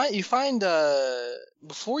find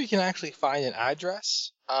before you can actually find an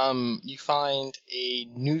address, you find a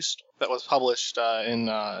news story that was published in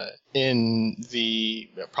the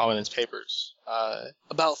Prominence papers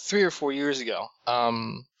about 3 or 4 years ago.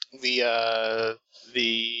 The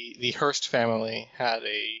Hurst family had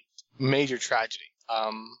a major tragedy.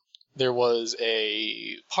 There was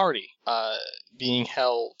a party being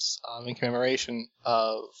held in commemoration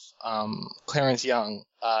of Clarence Young,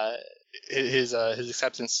 his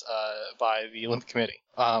acceptance by the Olympic Committee.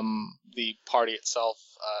 The party itself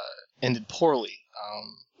ended poorly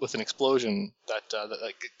with an explosion that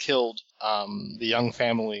killed the Young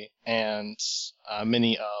family and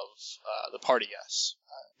many of the party guests.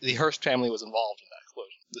 The Hurst family was involved in that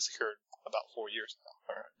explosion. This occurred about 4 years ago.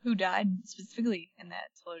 Who died specifically in that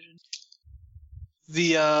explosion?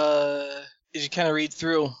 As you kind of read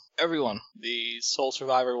through, everyone. The sole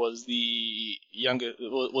survivor was the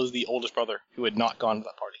oldest brother who had not gone to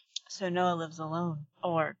that party. So Noah lives alone,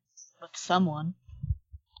 or with someone.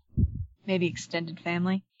 Maybe extended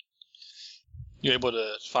family. You're able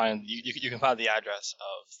to find you can find the address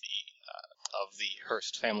of the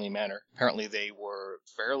Hurst family manor. Apparently, they were a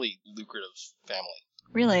fairly lucrative family.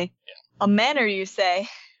 Really? Yeah. A manor, you say?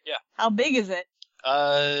 Yeah. How big is it?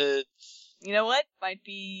 You know what? Might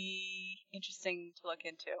be interesting to look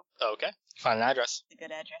into. Okay. Find an address. It's a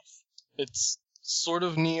good address. It's sort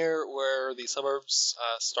of near where the suburbs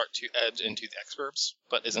start to edge into the exurbs,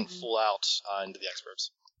 but isn't full out into the exurbs.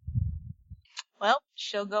 Well,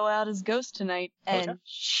 she'll go out as Ghost tonight and Okay.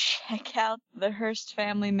 check out the Hearst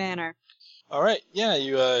family manor. All right, yeah,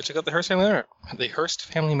 you check out the Hearst family manor. The Hearst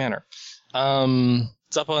family manor.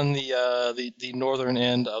 It's up on the northern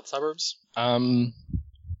end of the suburbs.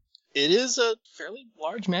 It is a fairly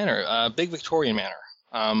large manor, big Victorian manor.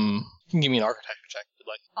 You can give me an architecture check if you'd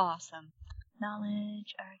like. Awesome.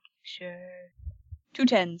 Knowledge, architecture. 2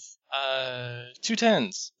 10s. 2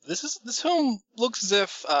 10s. This home looks as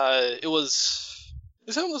if it was.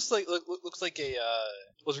 This home looks like a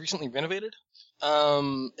was recently renovated.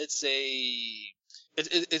 It's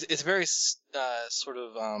very sort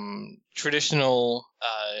of traditional,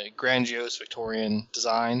 grandiose Victorian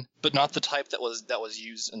design, but not the type that was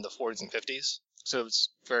used in the 40s and 50s. So it's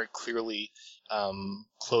very clearly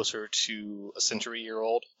closer to a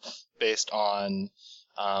century-year-old, based on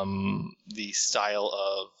the style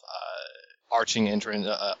of arching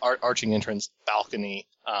entrance, balcony,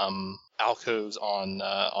 alcoves on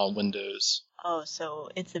windows. Oh, so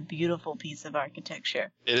it's a beautiful piece of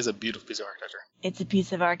architecture. It is a beautiful piece of architecture. It's a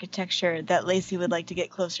piece of architecture that Lacey would like to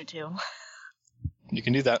get closer to. You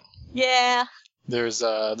can do that. Yeah. There's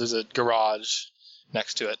a garage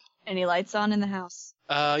next to it. Any lights on in the house?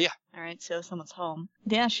 Yeah. All right, so someone's home.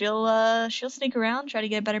 Yeah, she'll sneak around, try to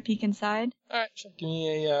get a better peek inside. All right, sure. Give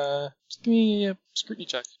me a scrutiny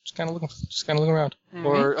check. Just kind of looking around. All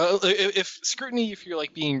Or if scrutiny, if you're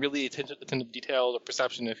like being really attentive to detail, or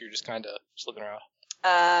perception, if you're just kind of just looking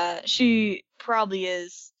around. She probably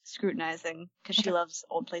is scrutinizing because she loves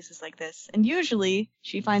old places like this, and usually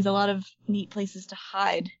she finds a lot of neat places to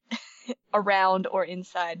hide around or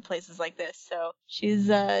inside places like this. So she's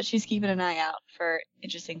keeping an eye out for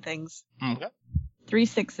interesting things. Okay. 3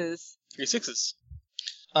 6s. 3 6s.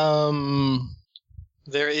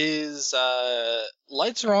 There is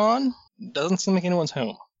lights are on. Doesn't seem like anyone's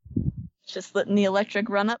home. Just letting the electric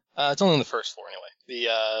run up. It's only on the first floor anyway.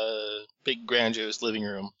 The big grandiose living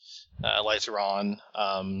room. Lights are on.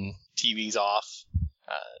 TV's off.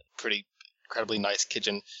 Pretty incredibly nice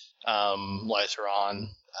kitchen. Lights are on.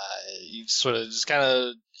 You sort of just kind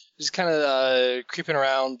of creeping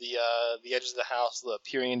around the edges of the house,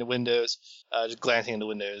 peering into windows, just glancing into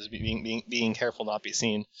windows, being careful not to be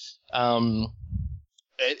seen.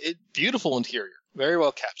 Beautiful interior, very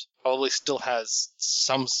well kept. Probably still has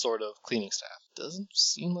some sort of cleaning staff. Doesn't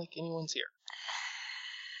seem like anyone's here.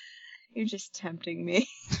 You're just tempting me.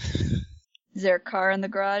 Is there a car in the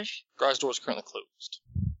garage? Garage door is currently closed.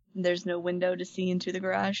 There's no window to see into the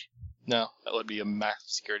garage? No, that would be a massive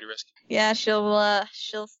security risk. Yeah, she'll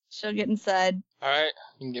get inside. All right,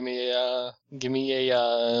 you can give me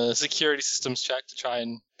a security systems check to try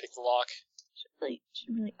and pick the lock.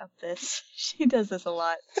 She really up this. She does this a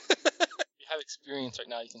lot. You have experience right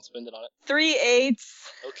now. You can spend it on it. 3 8s.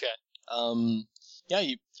 Okay. Yeah,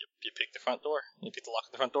 you pick the front door. You pick the lock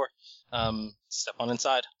of the front door. Step on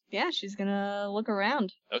inside. Yeah, she's gonna look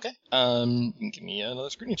around. Okay. You can give me another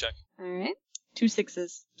scrutiny check. All right. 2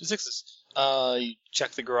 6s. 2 6s. You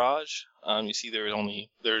check the garage. You see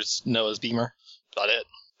there's Noah's Beamer. About it.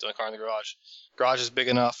 The only car in the garage. Garage is big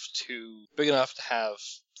enough to have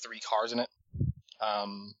 3 cars in it.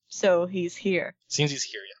 So he's here. Seems he's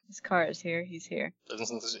here, yeah. His car is here. He's here. Doesn't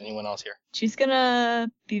seem there's anyone else here. She's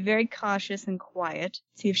gonna be very cautious and quiet.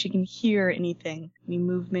 See if she can hear anything. Any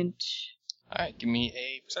movement. All right, give me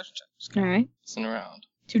a perception check. Just All right. listen around.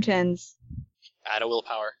 2 10s. Add a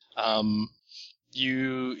willpower.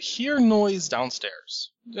 You hear noise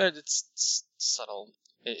downstairs. It's subtle.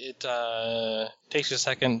 It takes you a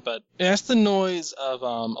second, but it's the noise of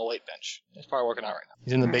a weight bench. It's probably working out right now.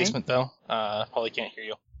 He's in the All right. basement though. Probably can't hear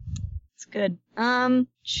you. It's good.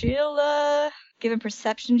 She'll give a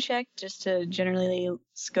perception check just to generally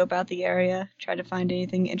scope out the area, try to find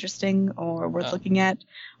anything interesting or worth looking at,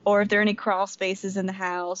 or if there are any crawl spaces in the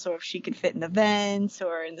house, or if she could fit in the vents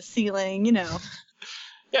or in the ceiling, you know.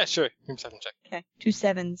 Yeah, sure. Give me a perception check. Okay, 2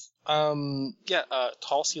 7s.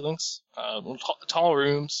 Tall ceilings, tall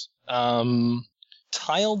rooms,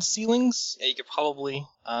 tiled ceilings. Yeah, you could probably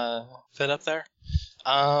fit up there.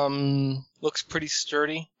 Looks pretty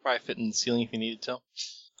sturdy. Probably fit in the ceiling if you needed to.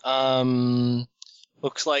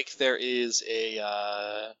 Looks like there is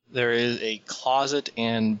a closet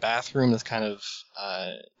and bathroom that's kind of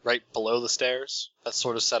right below the stairs. That's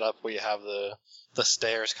sort of set up where you have the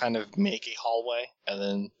stairs kind of make a hallway, and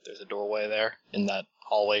then there's a doorway there in that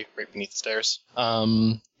hallway right beneath the stairs.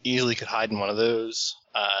 Easily could hide in one of those.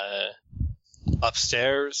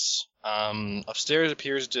 Upstairs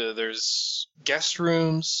appears to there's guest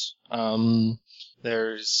rooms.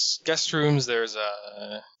 There's guest rooms. There's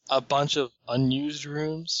a bunch of unused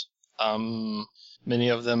rooms. Many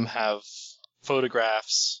of them have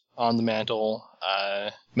photographs on the mantle.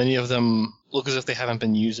 Many of them look as if they haven't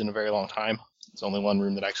been used in a very long time. There's only one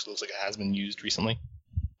room that actually looks like it has been used recently.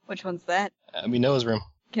 Which one's that? Minoa's room.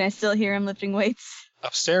 Can I still hear him lifting weights?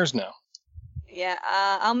 Upstairs now. Yeah,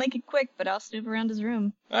 I'll make it quick, but I'll snoop around his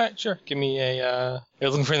room. Alright, sure. Give me a, you're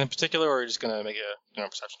looking for anything in particular, or are you just gonna make a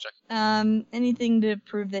perception check? Anything to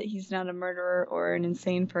prove that he's not a murderer or an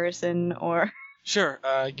insane person or... Sure,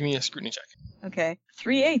 give me a scrutiny check. Okay.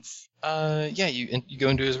 3 8s. Yeah, you go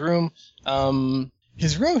into his room.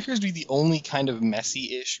 His room appears to be the only kind of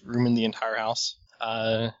messy-ish room in the entire house.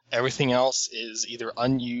 Everything else is either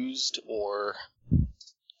unused or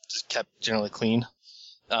just kept generally clean.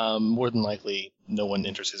 More than likely, no one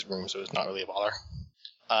enters his room, so it's not really a bother.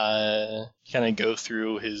 Kind of go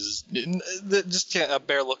through his... Just a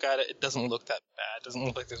bare look at it. It doesn't look that bad. It doesn't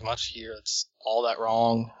look like there's much here that's all that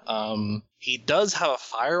wrong. He does have a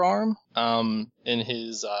firearm in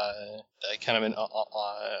his... kind of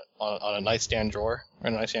on a nightstand drawer. Or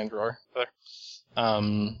a nightstand drawer, rather.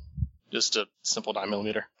 Just a simple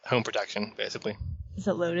 9mm. Home protection, basically. Is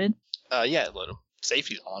it loaded? Yeah, it's loaded.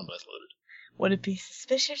 Safety's on, but it's loaded. Would it be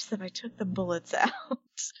suspicious if I took the bullets out?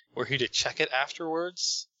 Were he to check it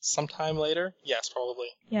afterwards, sometime later? Yes, probably.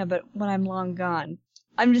 Yeah, but when I'm long gone.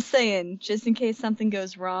 I'm just saying, just in case something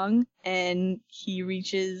goes wrong and he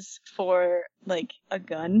reaches for, like, a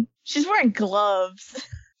gun. She's wearing gloves.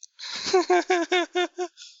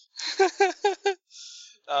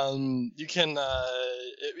 You can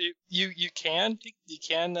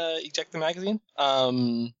eject the magazine.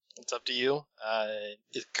 It's up to you.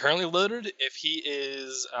 It's currently loaded. If he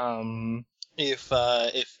is,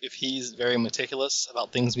 if he's very meticulous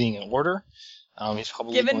about things being in order, he's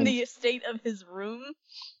probably given the state of his room.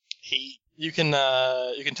 You can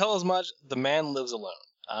tell as much. The man lives alone.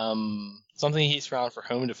 Something he's found for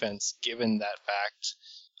home defense, given that fact,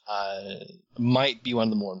 might be one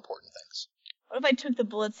of the more important things. What if I took the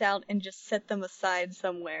bullets out and just set them aside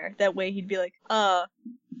somewhere? That way he'd be like,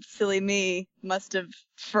 silly me, must have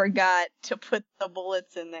forgot to put the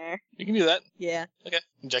bullets in there. You can do that. Yeah. Okay.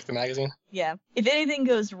 Inject the magazine. Yeah. If anything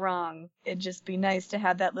goes wrong, it'd just be nice to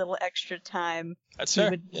have that little extra time. That's he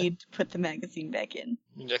fair. would need to put the magazine back in.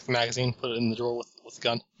 Inject the magazine, put it in the drawer with the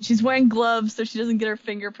gun. She's wearing gloves so she doesn't get her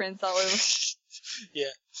fingerprints all over.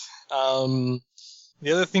 Yeah.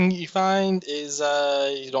 The other thing you find is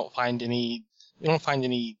you don't find any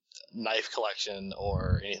knife collection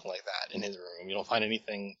or anything like that in his room. You don't find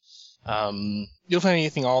anything. You don't find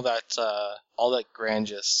anything all that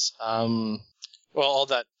grandiose. All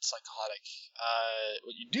that psychotic.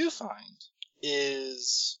 What you do find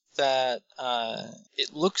is that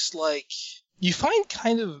it looks like you find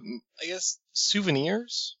kind of, I guess,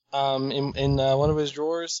 souvenirs in one of his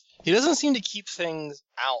drawers. He doesn't seem to keep things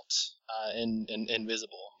out and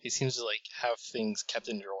invisible. He seems to have things kept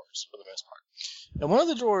in drawers for the most part. And one of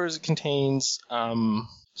the drawers contains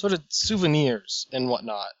sort of souvenirs and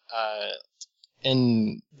whatnot.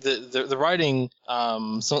 And the writing,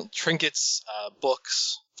 some trinkets,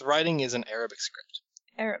 books. The writing is in Arabic script.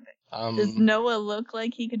 Arabic. Does Noah look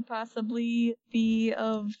like he could possibly be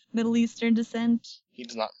of Middle Eastern descent? He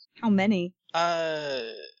does not. How many?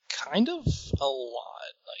 Kind of a lot.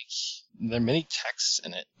 There are many texts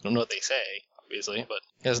in it. I don't know what they say, obviously, but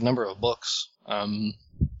he has a number of books.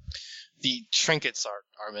 The trinkets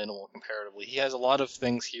are minimal comparatively. He has a lot of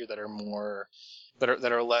things here that are more,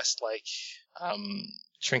 that are less like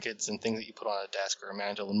trinkets and things that you put on a desk or a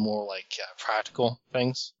mantle, and more like practical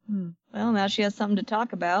things. Well, now she has something to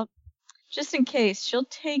talk about. Just in case, she'll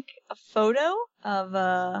take a photo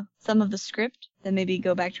of some of the script, then maybe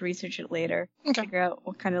go back to research it later. Okay. Figure out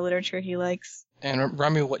what kind of literature he likes. And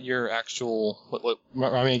remind me what your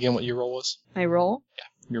remind me again what your role was. My role? Yeah,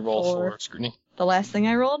 your role for scrutiny. The last thing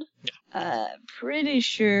I rolled? Yeah. Pretty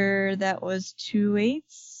sure that was 2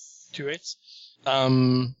 8s. 2 8s.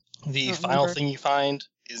 The final thing you find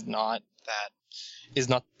is not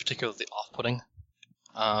particularly off-putting.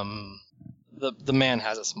 The man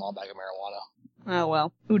has a small bag of marijuana. Oh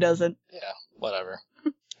well, who doesn't? Yeah, whatever.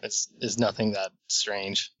 It's nothing that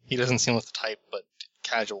strange. He doesn't seem like the type, but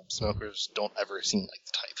casual smokers don't ever seem like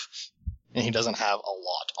the type. And he doesn't have a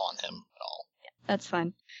lot on him at all. Yeah, that's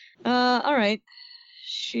fine. Alright.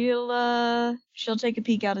 She'll take a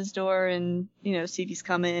peek out his door and, see if he's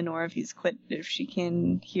coming or if he's quit, if she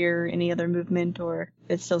can hear any other movement, or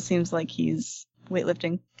it still seems like he's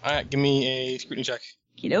weightlifting. Alright, give me a scrutiny check.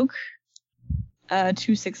 Okey-doke. 2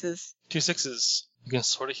 6s. 2 6s. You can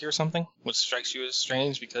sort of hear something, which strikes you as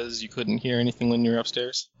strange because you couldn't hear anything when you were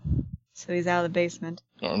upstairs. So he's out of the basement.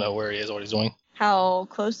 I don't know where he is or what he's doing. How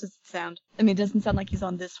close does it sound? I mean, it doesn't sound like he's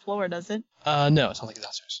on this floor, does it? No, it sounds like he's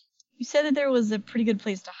downstairs. You said that there was a pretty good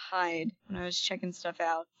place to hide when I was checking stuff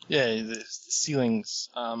out. Yeah, the ceilings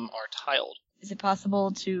are tiled. Is it possible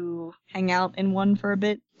to hang out in one for a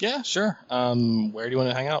bit? Yeah, sure. Where do you want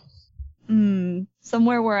to hang out?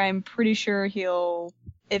 Somewhere where I'm pretty sure he'll,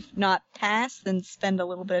 if not pass, then spend a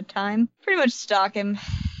little bit of time. Pretty much stalk him.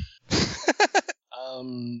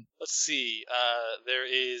 Let's see.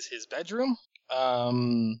 There is his bedroom.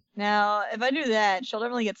 Now, if I do that, she'll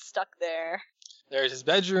definitely get stuck there. There's his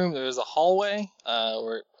bedroom. There's a hallway.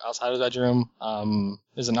 Or outside of his bedroom.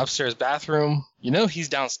 There's an upstairs bathroom. You know he's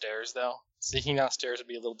downstairs though. Sneaking downstairs would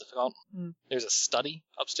be a little difficult. There's a study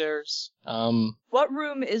upstairs. What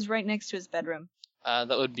room is right next to his bedroom? That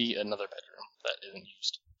would be another bedroom that isn't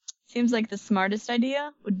used. Seems like the smartest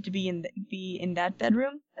idea would be in that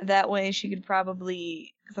bedroom. That way she could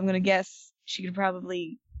probably, because I'm gonna guess she could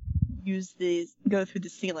probably go through the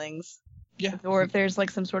ceilings. Yeah. Or if there's like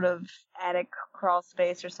some sort of attic crawl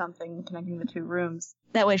space or something connecting the two rooms.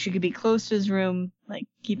 That way she could be close to his room, like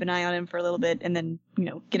keep an eye on him for a little bit, and then,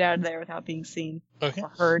 get out of there without being seen Okay. or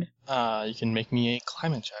heard. You can make me a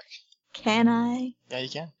climbing check. Can I? Yeah, you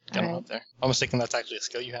can. Get him up there. I'm mistaken that's actually a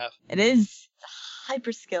skill you have. It is a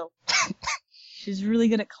hyper skill. She's really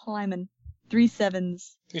good at climbing. 3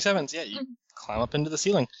 7s. 3 7s, yeah, you climb up into the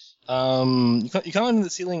ceiling. You climb into the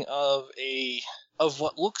ceiling of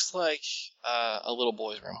what looks like a little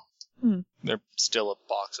boy's room. They're still a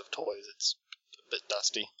box of toys. It's a bit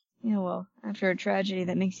dusty. Yeah, well, after a tragedy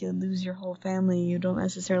that makes you lose your whole family, you don't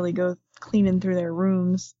necessarily go cleaning through their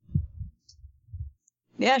rooms.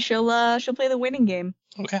 Yeah, she'll play the waiting game.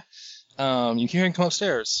 Okay. You hear him come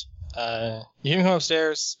upstairs. You hear him come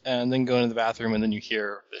upstairs and then go into the bathroom, and then you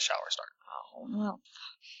hear the shower start. Oh, well.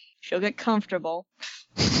 She'll get comfortable.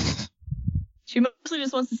 She mostly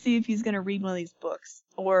just wants to see if he's going to read one of these books.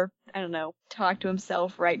 Or, I don't know, talk to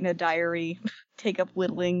himself, write in a diary, take up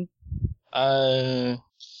whittling. You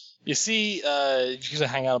see, she's going to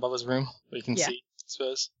hang out above his room, where you can see, I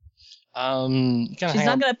suppose. She's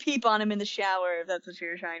not going to peep on him in the shower, if that's what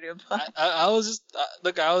you're trying to imply. I was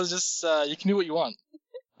just, you can do what you want.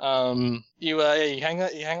 You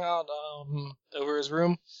hang out over his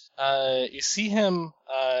room. You see him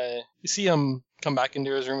come back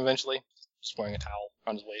into his room eventually, just wearing a towel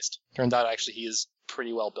around his waist. Turns out, actually, he is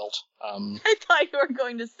pretty well built. I thought you were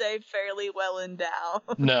going to say fairly well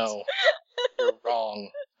endowed. No, you're wrong.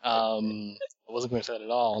 I wasn't going to say that at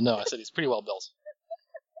all. No, I said he's pretty well built.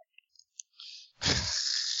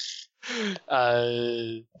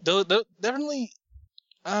 Definitely,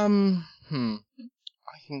 I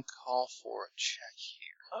can call for a check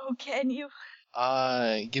here. Oh, can you?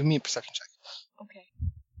 Give me a perception check. Okay.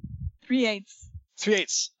 3 8s. 3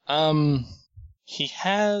 8s. He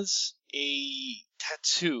has a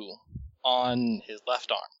tattoo on his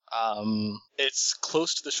left arm. It's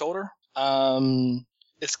close to the shoulder. And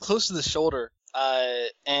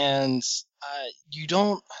you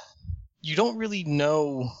don't really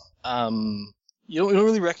know, you don't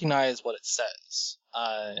really recognize what it says.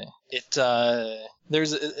 It's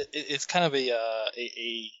kind of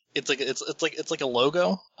it's like a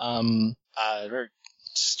logo. A very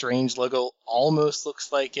strange logo. Almost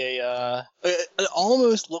looks like it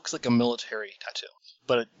almost looks like a military tattoo,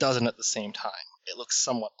 but it doesn't at the same time. It looks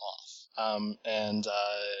somewhat off. And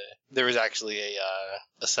there is actually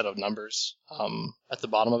a set of numbers at the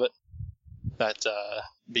bottom of it that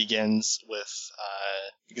begins with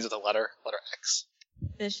a letter X.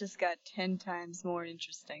 This just got 10 times more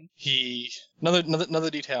interesting. Another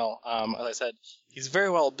detail. As I said, he's very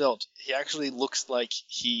well built. He actually looks like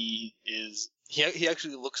he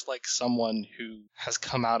actually looks like someone who has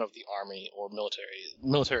come out of the army or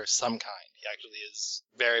military of some kind. He actually is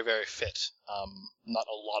very, very fit. Not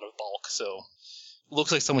a lot of bulk, so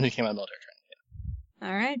looks like someone who came out of military training. Yeah.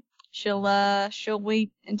 All right. She'll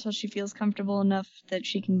wait until she feels comfortable enough that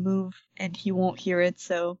she can move and he won't hear it,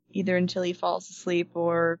 so either until he falls asleep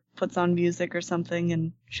or puts on music or something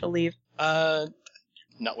and she'll leave.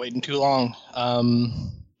 Not waiting too long.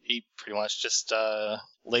 He pretty much just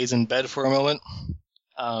lays in bed for a moment.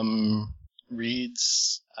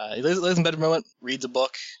 Reads he lays in bed for a moment, reads a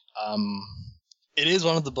book. It is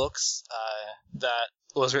one of the books that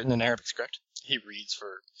was written in Arabic script. He reads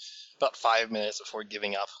for about 5 minutes before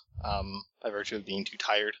giving up, by virtue of being too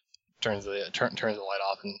tired. Turns the light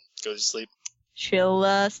off and goes to sleep.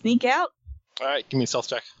 She'll sneak out. All right, give me a stealth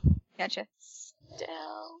check. Gotcha. Stealth.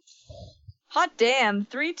 Hot damn,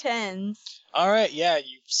 3 10s. All right, yeah,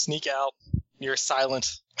 you sneak out. You're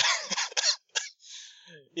silent.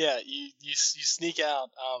 Yeah, you sneak out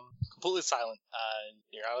completely silent.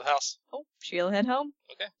 You're out of the house. Oh, she'll head home.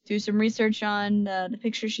 Okay. Do some research on the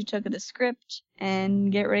picture she took of the script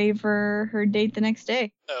and get ready for her date the next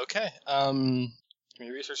day. Okay. Give me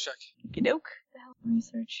a research check. Okey-doke. The hell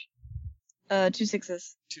research. 2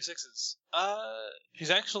 6s. 2 6s.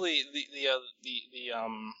 He's actually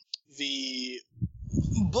the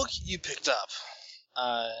book you picked up.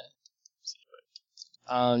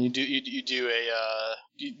 You do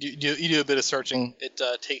a bit of searching. It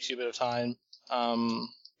takes you a bit of time.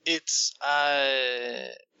 It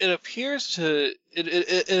appears to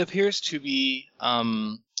be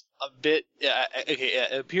a bit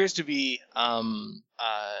it appears to be a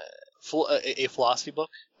philosophy book.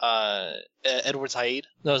 Edward Said.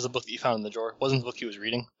 That was the book that you found in the drawer. It wasn't the book he was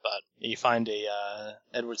reading, but you find a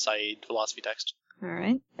Edward Said philosophy text. All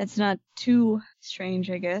right. That's not too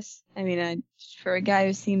strange, I guess. I mean, for a guy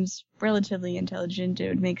who seems relatively intelligent, it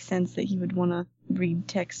would make sense that he would want to read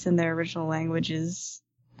texts in their original languages.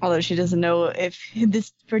 Although she doesn't know if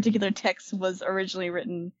this particular text was originally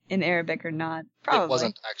written in Arabic or not. Probably. It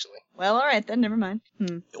wasn't, actually. Well, all right, then, never mind.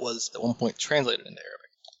 It was, at one point, translated into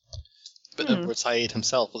Arabic. But Edward Said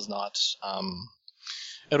himself was not.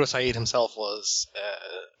 Edward Said himself was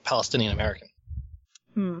Palestinian American.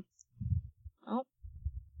 Well,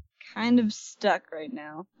 kind of stuck right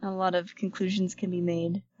now. Not a lot of conclusions can be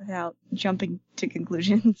made without jumping to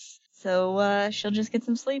conclusions. So she'll just get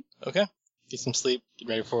some sleep. Okay. Get some sleep. Get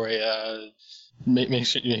ready for a. Make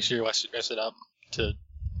sure you're rested up to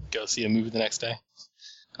go see a movie the next day.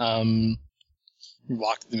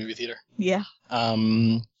 Walk to the movie theater. Yeah.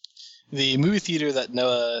 The movie theater that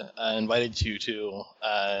Noah invited you to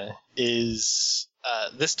is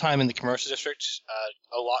this time in the commercial district,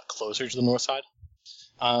 a lot closer to the north side.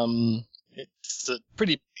 It's a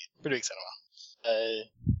pretty big cinema.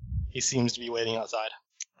 He seems to be waiting outside.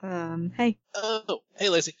 Hey. Oh, hey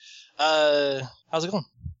Lacey. How's it going?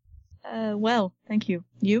 Well, thank you.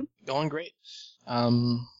 You? Going great. I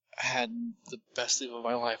had the best sleep of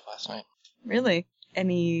my life last night. Really?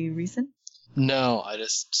 Any reason? No, I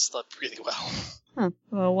just slept really well. Huh.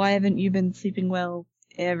 Well, why haven't you been sleeping well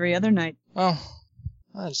every other night? Well,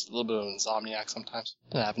 I'm just a little bit of an insomniac sometimes.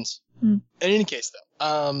 It happens. In any case, though,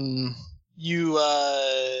 you,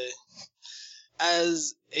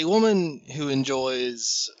 as a woman who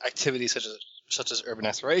enjoys activities such as urban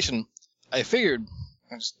exploration, I figured,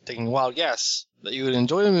 I'm just taking a wild guess, that you would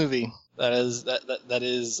enjoy a movie that is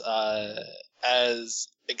as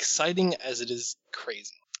exciting as it is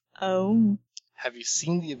crazy. Oh. Have you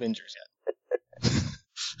seen The Avengers yet?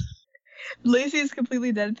 Lacey is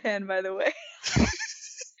completely deadpan, by the way.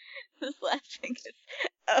 This laughing is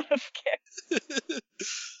out of character.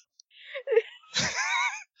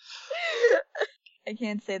 I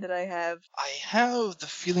can't say that I have. I have the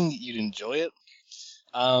feeling that you'd enjoy it.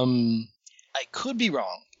 I could be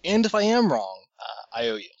wrong, and if I am wrong, I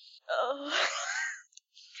owe you. Oh.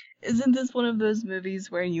 Isn't this one of those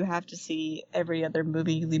movies where you have to see every other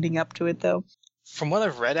movie leading up to it, though? From what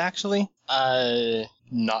I've read, actually,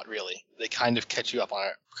 not really. They kind of catch up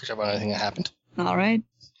on anything that happened. All right.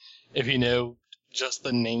 If you know just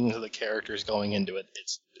the names of the characters going into it,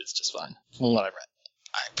 it's just fine. From what I've read,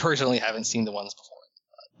 I personally haven't seen the ones before.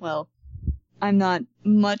 Well, I'm not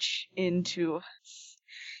much into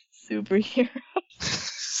superheroes.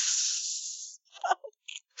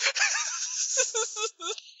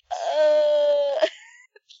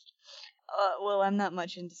 Well, I'm not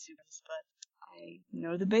much into supers, but I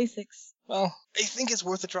know the basics. Well, I think it's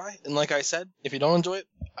worth a try. And like I said, if you don't enjoy it,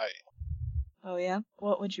 Oh yeah?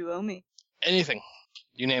 What would you owe me? anything,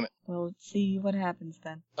 you name it. Well, let's see what happens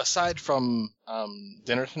then. Aside from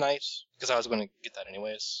dinner tonight, because I was going to get that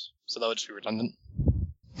anyways, so that would just be redundant.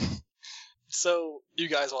 So you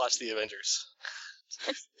guys watch The Avengers.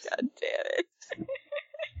 God damn it.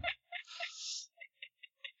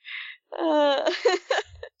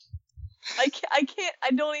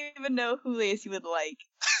 I don't even know who Lacey would like.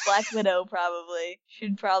 Black Widow, probably.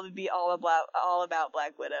 She'd probably be all about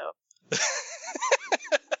Black Widow.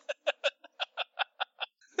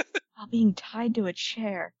 While being tied to a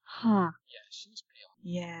chair. Huh. Yeah, she was pale.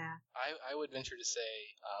 Yeah. I would venture to say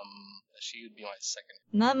that she would be my second.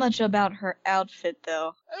 Not much about her outfit,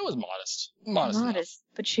 though. It was modest. Modest enough.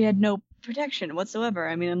 But she had no protection whatsoever.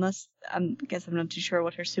 I mean, unless, I guess I'm not too sure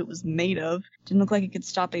what her suit was made of. Didn't look like it could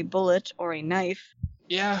stop a bullet or a knife.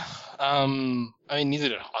 Yeah, I mean, neither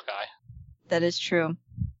did Hawkeye. That is true.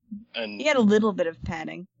 And He had a little bit of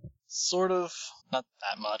padding. sort of, not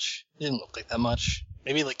that much. It didn't look like that much.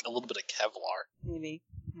 Maybe like a little bit of Kevlar. Maybe.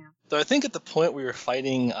 Yeah. Though I think at the point we were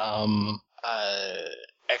fighting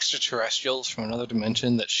extraterrestrials from another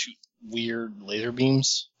dimension that shoot weird laser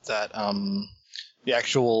beams. that the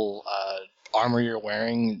actual armor you're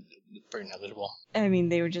wearing very negligible. I mean,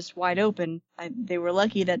 they were just wide open. They were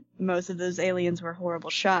lucky that most of those aliens were horrible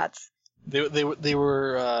shots. They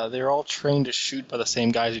were all trained to shoot by the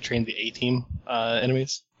same guys who trained the A-team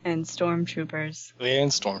enemies. And stormtroopers.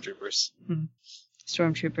 And stormtroopers.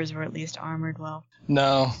 Stormtroopers were at least armored well.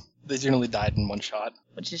 No, they generally died in one shot.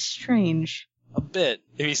 Which is strange. A bit.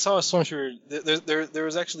 If you saw a stormtrooper, there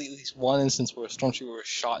was actually at least one instance where a stormtrooper was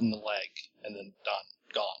shot in the leg and then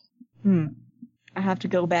gone. I have to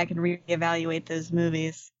go back and reevaluate those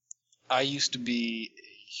movies. I used to be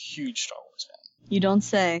a huge Star Wars fan. You don't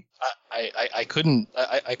say. I couldn't.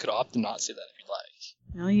 I could opt to not say that if you'd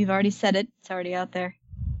like. No, you've already said it. It's already out there.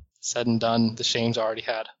 Said and done. The shame's already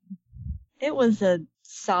had. It was a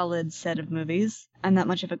solid set of movies. I'm not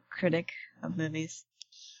much of a critic of movies.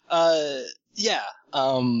 Yeah.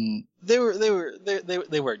 They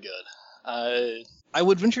were good. I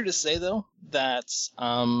would venture to say though that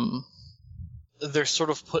they're sort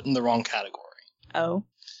of put in the wrong category. Oh.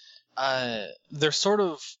 They're sort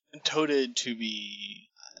of touted to be.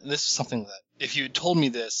 This is something that if you had told me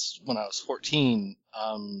this when I was 14,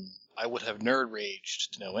 I would have nerd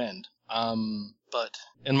raged to no end. But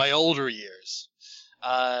in my older years,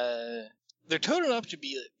 they're touted up to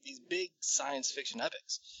be these big science fiction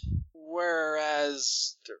epics,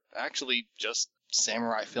 whereas they're actually just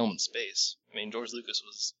samurai film in space. I mean, George Lucas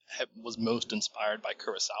was most inspired by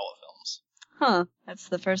Kurosawa films. Huh. That's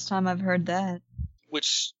the first time I've heard that.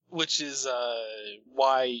 Which is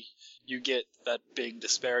why you get that big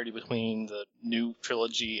disparity between the new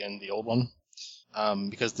trilogy and the old one.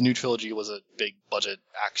 Because the new trilogy was a big budget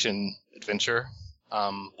action adventure,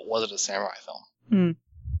 but wasn't a samurai film.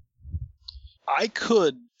 I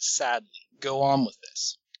could, sadly, go on with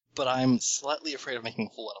this, but I'm slightly afraid of making a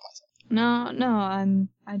fool out of myself. No,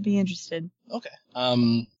 I'd be interested. Okay.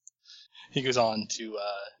 He goes on to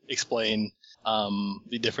explain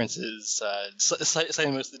the differences,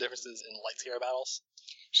 citing most of the differences in lightsaber battles.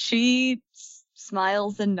 She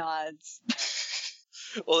smiles and nods.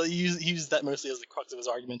 Well, he used that mostly as the crux of his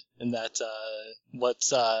argument, in that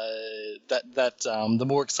the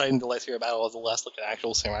more exciting the lightsaber battle is, the less like an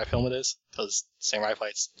actual samurai film it is, because samurai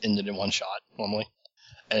fights ended in one shot normally,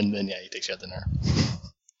 and then he takes you out to dinner.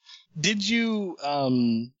 Did you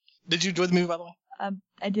enjoy the movie, by the way?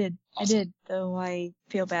 I did. Awesome. I did, though I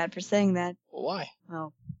feel bad for saying that. Why?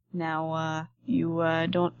 Well, now you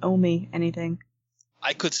don't owe me anything.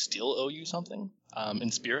 I could still owe you something,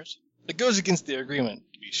 in spirit. It goes against the agreement,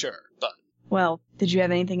 to be sure, but... Well, did you have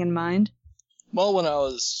anything in mind? Well, when I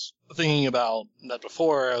was thinking about that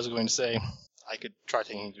before, I was going to say I could try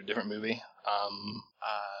taking you to a different movie.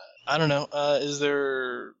 I don't know. Is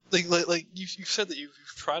there... Like you've said that you've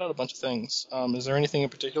tried out a bunch of things. Is there anything in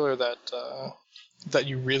particular that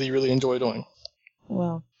you really, really enjoy doing?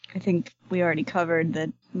 Well, I think we already covered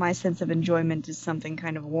that my sense of enjoyment is something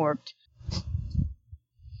kind of warped.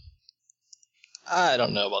 I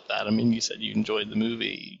don't know about that. I mean, you said you enjoyed the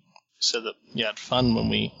movie. You said that you had fun when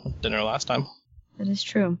we went to dinner last time. That is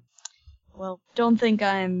true. Well, don't think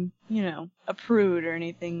I'm, a prude or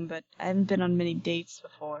anything, but I haven't been on many dates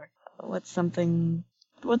before. What's something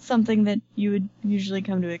that you would usually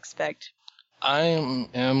come to expect? I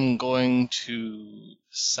am going to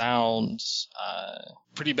sound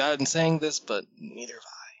pretty bad in saying this, but neither have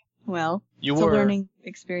I. Well, You it's were a learning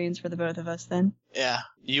experience for the both of us then. Yeah,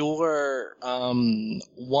 you were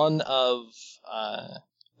one of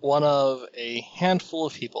a handful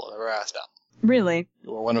of people I've ever asked out. Really?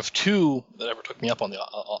 You were one of two that ever took me up on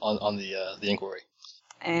the inquiry.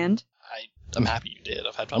 And? I'm happy you did.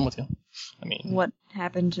 I've had fun with you. I mean, what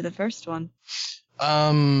happened to the first one?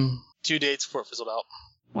 2 dates before it fizzled out.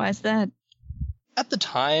 Why is that? At the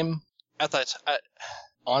time,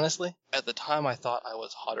 honestly, at the time I thought I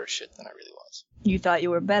was hotter shit than I really was. You thought you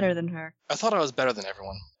were better than her. I thought I was better than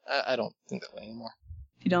everyone. I don't think that way anymore.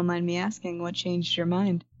 If you don't mind me asking, what changed your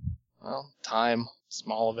mind? Well, time,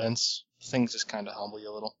 small events, things just kind of humble you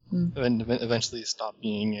a little. And eventually stop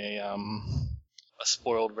being a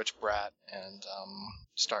spoiled rich brat and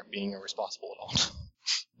start being a responsible adult.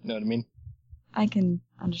 You know what I mean? I can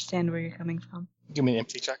understand where you're coming from. Give me an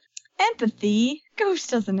empathy check. Empathy? Ghost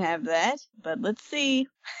doesn't have that. But let's see.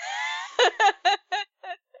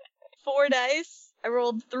 4 dice. I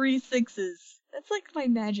rolled 3 6s. That's like my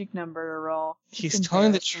magic number to roll. He's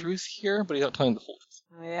telling the truth here, but he's not telling the full truth.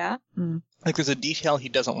 Oh, yeah? Like there's a detail he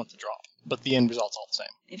doesn't want to drop, but the end result's all the same.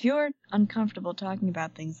 If you're uncomfortable talking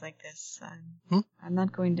about things like this, I'm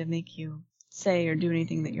not going to make you say or do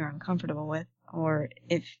anything that you're uncomfortable with. Or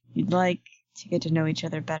if you'd like to get to know each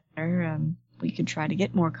other better, we could try to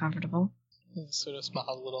get more comfortable. He sort of smiled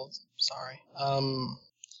a little. Sorry.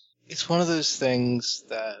 It's one of those things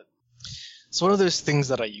that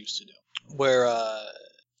I used to do, where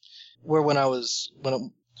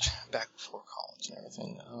back before college and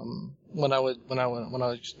everything, when I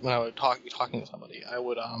would talking to somebody, I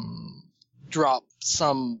would drop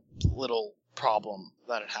some little problem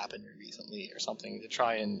that had happened recently or something to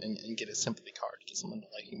try and get a sympathy card to get someone to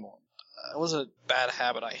like you more. It was a bad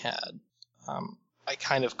habit I had. I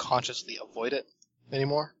kind of consciously avoid it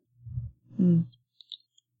anymore. Mm.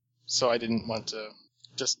 So I didn't want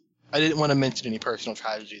to mention any personal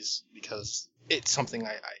tragedies because it's something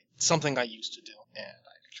I used to do, and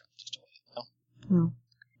I try just to avoid it. No? Well,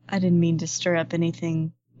 I didn't mean to stir up any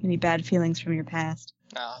bad feelings from your past.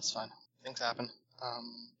 No, that's fine. Things happen.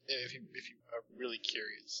 If you are really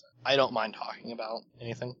curious, I don't mind talking about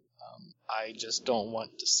anything. I just don't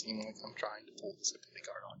want to seem like I'm trying to pull the sympathy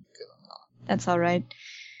card on you because I'm not. That's all right.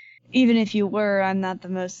 Even if you were, I'm not the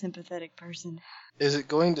most sympathetic person. Is it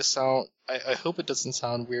going to sound? I hope it doesn't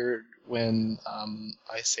sound weird when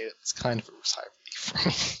I say that it's kind of a sigh of relief for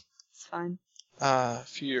me. It's fine. A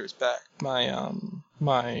few years back, my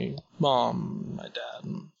mom, my dad,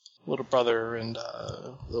 and little brother and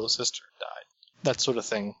little sister died. That sort of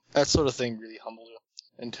thing really humbled me.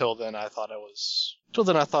 Until then, I thought I was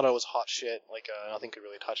hot shit. Like nothing could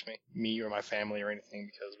really touch me or my family or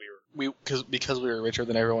anything, because we were richer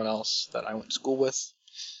than everyone else that I went to school with.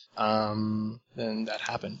 Then that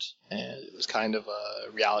happened, and it was kind of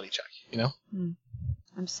a reality check, you know.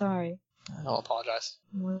 I'm sorry. I'll apologize.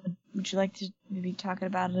 Would you like to maybe talk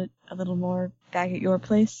about it a little more back at your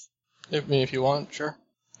place? If you want, sure.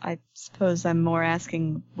 I suppose I'm more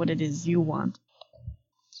asking what it is you want.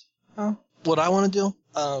 What I want to do,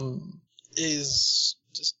 is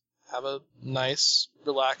just have a nice,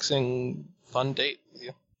 relaxing, fun date with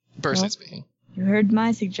you. Personally speaking. You heard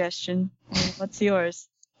my suggestion. What's yours?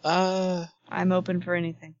 Do I'm open for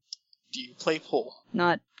anything. you play pool?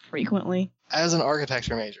 Not frequently. As an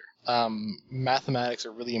architecture major, mathematics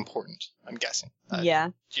are really important, I'm guessing. Yeah.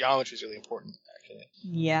 Geometry is really important, actually.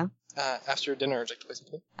 Yeah. After dinner, would you like to play some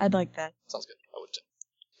pool? I'd like that. Sounds good. I would too.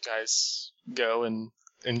 Guys, go and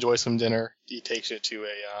enjoy some dinner. He takes you to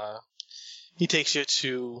a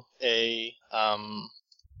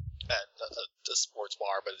sports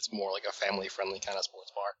bar, but it's more like a family-friendly kind of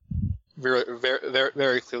sports bar. Very, very, very,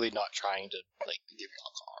 very clearly not trying to like give you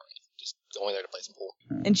alcohol or anything. Just going there to play some pool.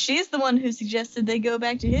 And she's the one who suggested they go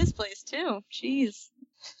back to his place too. Jeez.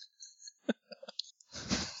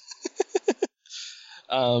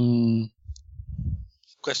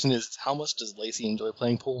 Question is, how much does Lacey enjoy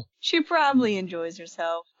playing pool? She probably enjoys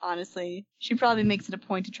herself, honestly. She probably makes it a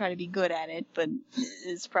point to try to be good at it, but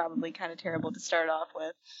is probably kind of terrible to start off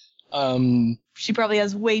with. She probably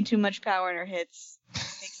has way too much power in her hits.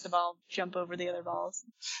 Makes the ball jump over the other balls.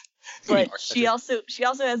 But she also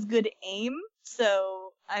has good aim,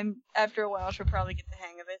 so after a while she'll probably get the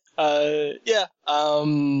hang of it. Yeah.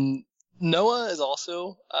 Noah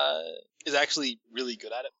is actually really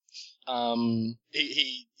good at it.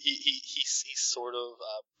 He sort of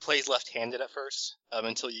plays left-handed at first,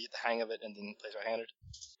 until you get the hang of it, and then plays right-handed.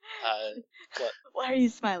 What? Why are you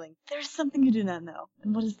smiling? There's something you do not know.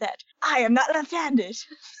 And what is that? I am not left-handed!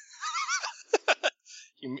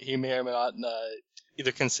 He may or may not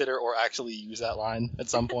either consider or actually use that line at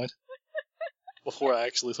some point before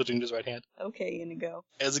actually switching to his right hand. Okay, Inigo.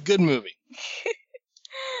 It's a good movie.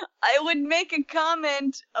 I would make a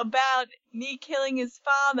comment about me killing his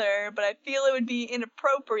father, but I feel it would be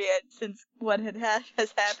inappropriate since what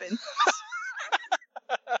has happened.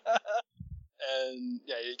 And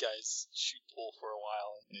yeah, you guys shoot pool for a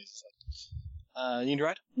while, and he's just like, you need a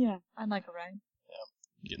ride? Yeah, I'd like a ride.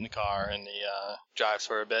 Yeah, get in the car, and he drives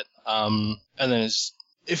for a bit. And then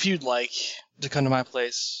if you'd like to come to my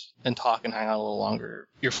place and talk and hang out a little longer,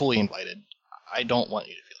 you're fully invited. I don't want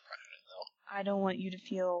you to feel pressured, though. I don't want you to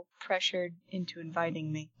feel pressured into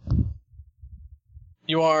inviting me.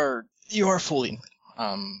 You are fully invited.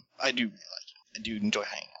 I do really like you. I do enjoy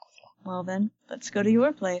hanging out with you. Well then, let's go to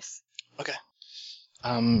your place. Okay.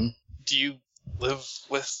 Do you live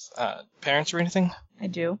with parents or anything? I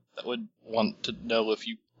do. That would want to know if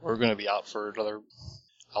you were going to be out for another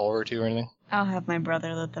hour or two or anything? I'll have my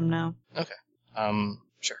brother let them know. Okay.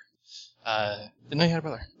 Sure. Didn't know you had a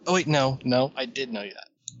brother. Oh wait, no, I did know you that.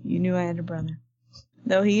 You knew I had a brother.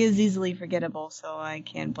 Though he is easily forgettable, so I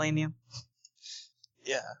can't blame you.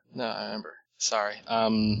 Yeah, no, I remember. Sorry.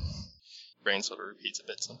 Brain sort of repeats a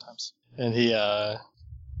bit sometimes. And he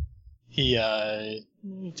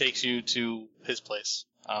takes you to his place,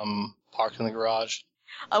 parked in the garage.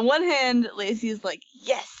 On one hand, Lacey is like,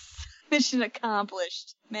 yes! Mission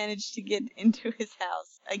accomplished. Managed to get into his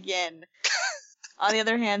house again. On the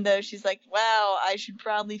other hand, though, she's like, wow, I should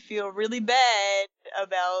probably feel really bad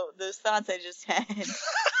about those thoughts I just had.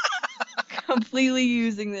 Completely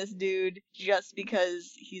using this dude just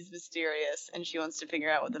because he's mysterious and she wants to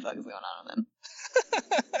figure out what the fuck is going on with him.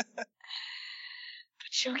 But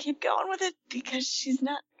she'll keep going with it because she's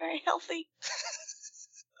not very healthy.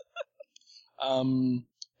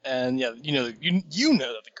 And yeah, you know that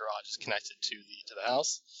the garage is connected to the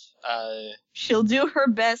house. She'll do her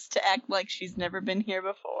best to act like she's never been here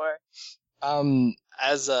before.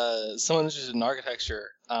 As someone interested in architecture,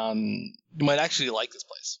 you might actually like this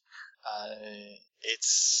place.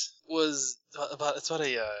 It's about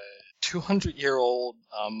a 200-year-old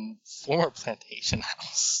former plantation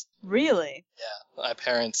house. Really? Yeah, my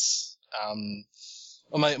parents,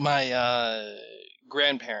 my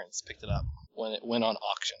grandparents picked it up when it went on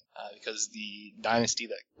auction because the dynasty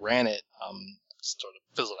that ran it sort of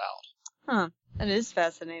fizzled out. Huh. That is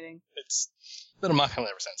fascinating. It's been in my family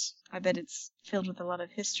ever since. I bet it's filled with a lot of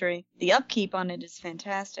history. The upkeep on it is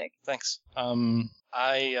fantastic. Thanks.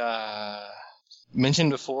 I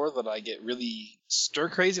mentioned before that I get really stir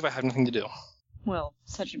crazy if I have nothing to do. Well,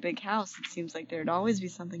 such a big house, it seems like there'd always be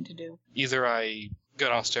something to do. Either I go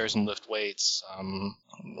downstairs and lift weights,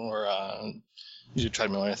 or use a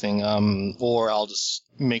treadmill or anything, or I'll just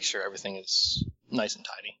make sure everything is nice and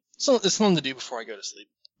tidy. So it's something to do before I go to sleep.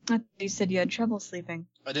 I thought you said you had trouble sleeping.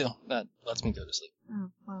 I do. That lets me go to sleep. Oh,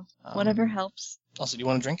 well, whatever helps. Also, do you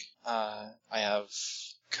want a drink? I have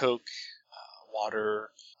Coke, water,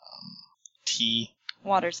 tea.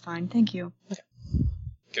 Water's fine, thank you. Okay.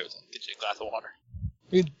 Go and get you a glass of water.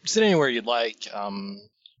 You can sit anywhere you'd like.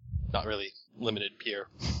 Not really limited here.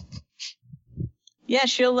 Yeah,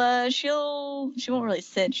 she won't really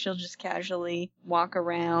sit. She'll just casually walk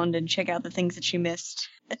around and check out the things that she missed.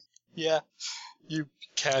 Yeah, you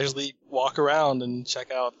casually walk around and check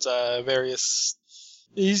out various.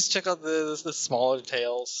 You just check out the smaller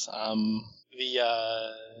details.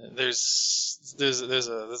 There's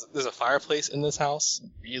a fireplace in this house.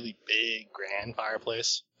 Really big, grand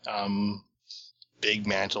fireplace. Big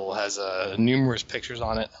mantle has numerous pictures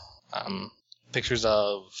on it. Pictures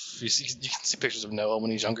of you can see pictures of Noah when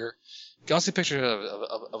he's younger. You can also see pictures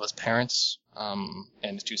of his parents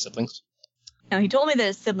and his two siblings. Now, he told me that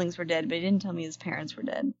his siblings were dead, but he didn't tell me his parents were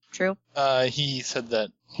dead. True? He said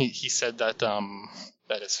that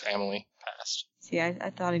that his family passed. See,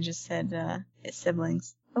 I thought he just said his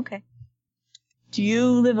siblings. Okay. Do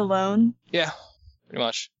you live alone? Yeah, pretty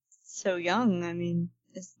much. So young, I mean,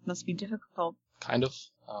 this must be difficult. Kind of.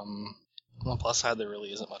 On the plus side, there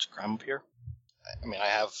really isn't much crime up here. I mean, I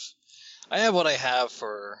have what I have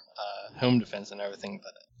for home defense and everything,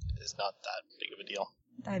 but it's not that big of a deal.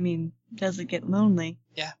 I mean, does it get lonely?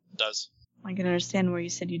 Yeah, it does. I can understand where you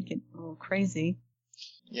said you'd get a little crazy.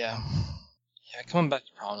 Yeah, coming back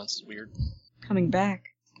to Prominence is weird. Coming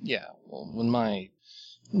back? Yeah, well, when my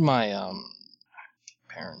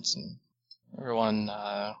parents and everyone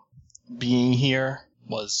being here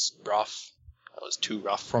was rough. It was too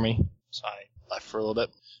rough for me, so I left for a little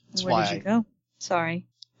bit. That's Where did you go? Sorry.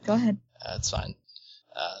 Go ahead. That's fine.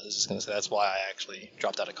 I was just going to say that's why I actually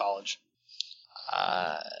dropped out of college.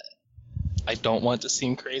 I don't want to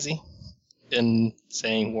seem crazy in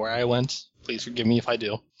saying where I went. Please forgive me if I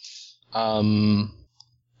do.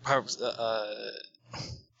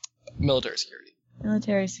 Military security.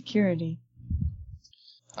 Military security.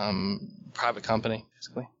 Private company,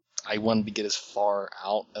 basically. I wanted to get as far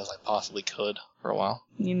out as I possibly could for a while.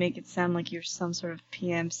 You make it sound like you're some sort of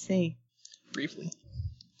PMC. Briefly.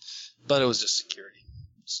 But it was just security.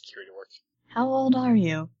 Security work. How old are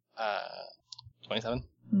you? 27.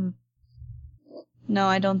 No,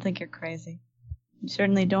 I don't think you're crazy. You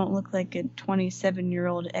certainly don't look like a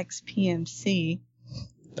 27-year-old ex-PMC.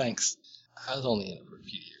 Thanks. I was only in it for a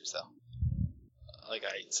few years, though. Like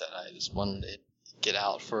I said, I just wanted to get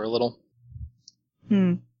out for a little.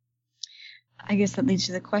 I guess that leads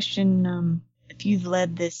to the question, if you've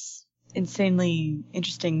led this insanely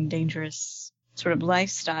interesting, dangerous sort of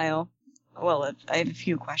lifestyle, well, I have a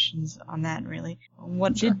few questions on that, really.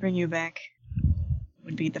 What Sure. did bring you back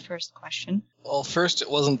would be the first question. Well, first, it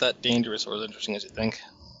wasn't that dangerous or as interesting as you think.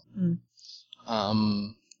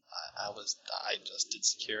 I just did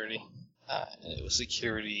security. And it was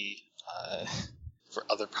security for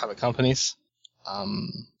other private companies.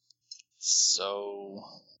 So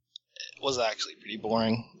it was actually pretty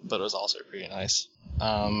boring, but it was also pretty nice.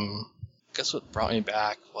 I guess what brought me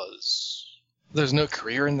back was there's no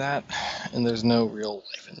career in that, and there's no real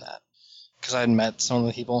life in that. Because I had met some of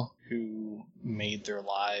the people who made their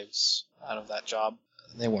lives out of that job.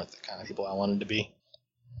 they weren't the kind of people I wanted to be.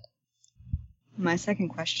 My second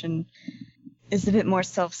question is a bit more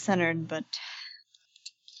self-centered, but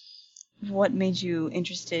what made you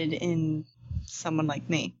interested in someone like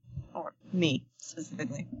me? Or me,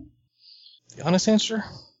 specifically? The honest answer?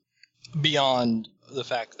 Beyond the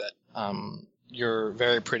fact that you're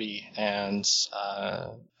very pretty and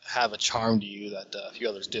have a charm to you that a few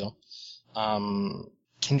others do.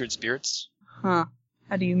 Kindred spirits? Huh.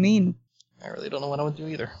 How do you mean? I really don't know what I would do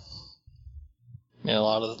either. I mean, a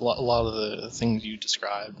lot of the things you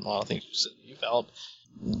described, a lot of things you said you felt,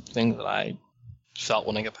 things that I felt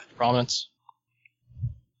when I got back to Prominence.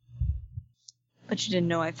 But you didn't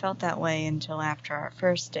know I felt that way until after our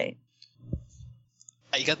first date.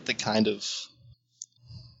 I get the kind of...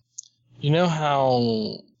 You know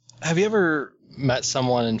how... Have you ever met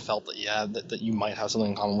someone and felt that that you might have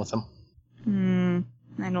something in common with them?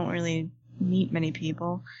 I don't really meet many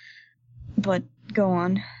people. But go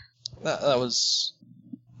on. That was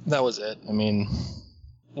it. I mean,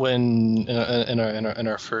 when in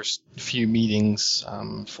our first few meetings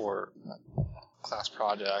for class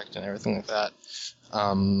project and everything like that,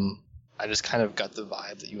 I just kind of got the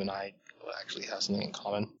vibe that you and I would actually have something in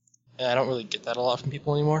common. And I don't really get that a lot from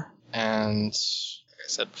people anymore. And like I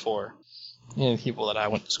said before, the people that I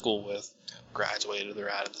went to school with graduated, they're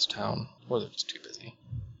out of this town, or they're just too busy.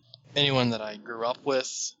 Anyone that I grew up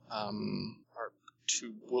with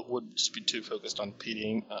would just be too focused on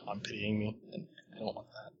pitying me, and I don't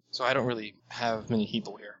want that. So I don't really have many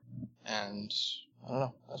people here, and I don't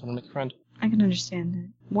know. I just want to make a friend. I can understand that.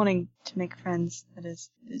 Wanting to make friends, that is,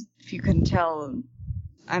 if you couldn't tell,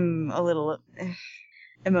 I'm a little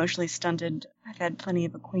emotionally stunted. I've had plenty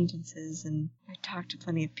of acquaintances, and I talked to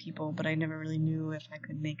plenty of people, but I never really knew if I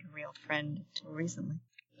could make a real friend until recently.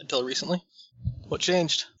 Until recently? What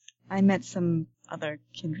changed? I met some other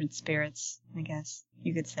kindred spirits, I guess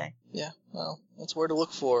you could say. Yeah, well, that's where to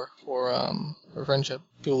look for friendship.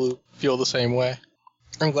 People who feel the same way.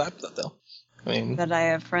 I'm glad for that, though. I mean, that I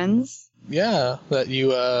have friends. Yeah, that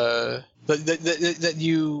you that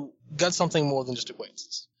you got something more than just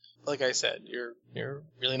acquaintances. Like I said, you're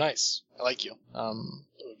really nice. I like you.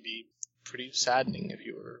 It would be pretty saddening if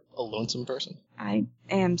you were a lonesome person. I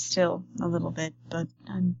am still a little bit, but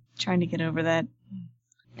I'm trying to get over that.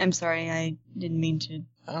 I'm sorry, I didn't mean to.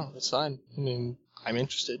 Oh, it's fine. I mean, I'm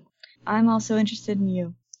interested. I'm also interested in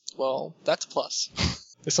you. Well, that's a plus.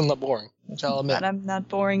 At least I'm not boring, which I'll admit. But I'm not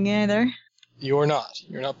boring either. You're not.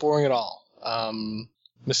 You're not boring at all.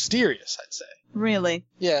 Mysterious, I'd say. Really?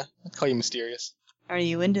 Yeah, I'd call you mysterious. Are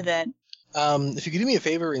you into that? If you could do me a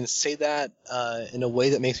favor and say that in a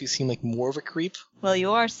way that makes me seem like more of a creep. Well,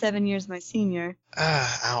 you are 7 years my senior.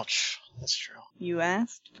 Ouch. That's true. You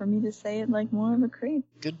asked for me to say it like more of a creep.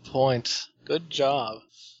 Good point. Good job.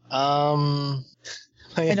 Am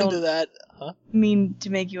I into that? Huh? Mean to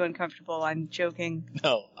make you uncomfortable. I'm joking.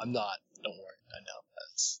 No, I'm not. Don't worry. I know.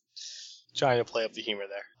 That's trying to play up the humor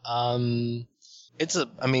there. It's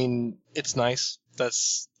nice.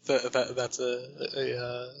 That's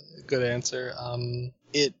a good answer.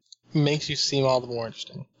 It makes you seem all the more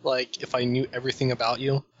interesting. Like, if I knew everything about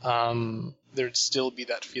you, there'd still be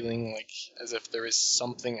that feeling like as if there is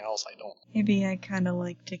something else I don't. Maybe I kind of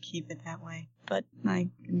like to keep it that way, but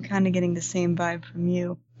I'm kind of getting the same vibe from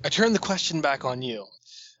you. I turn the question back on you.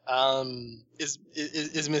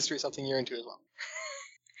 Is mystery something you're into as well?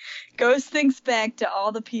 Ghost thinks back to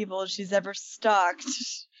all the people she's ever stalked.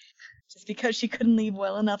 Just because she couldn't leave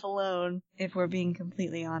well enough alone. If we're being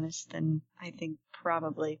completely honest, then I think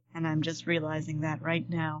probably, and I'm just realizing that right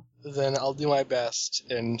now. Then I'll do my best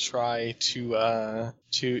and try to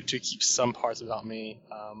keep some parts about me,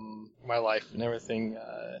 my life and everything,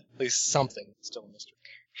 at least something still a mystery.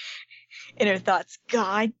 Inner thoughts,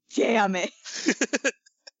 God damn it.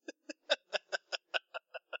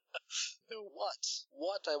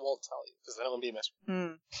 What I won't tell you, because then it won't be a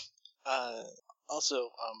mystery. Also,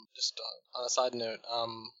 just on a side note,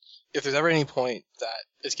 if there's ever any point that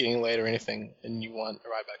it's getting late or anything and you want a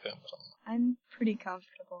ride back home or something. I'm pretty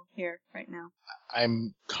comfortable here right now.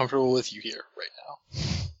 I'm comfortable with you here right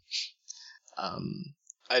now.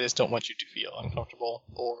 I just don't want you to feel uncomfortable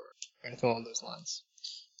or anything along those lines.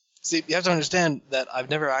 See, you have to understand that I've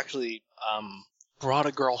never actually brought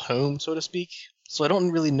a girl home, so to speak, so I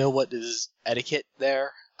don't really know what is etiquette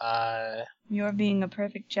there. You're being a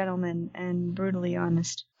perfect gentleman and brutally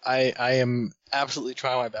honest. I am absolutely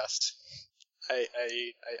trying my best.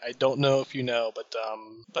 I don't know if you know, but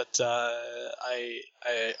I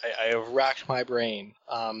have racked my brain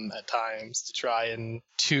at times to try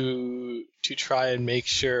and make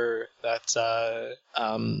sure that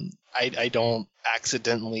I don't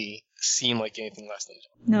accidentally seem like anything less than.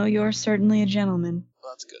 No, you're certainly a gentleman.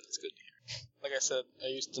 Well, that's good. That's good to hear. Like I said, I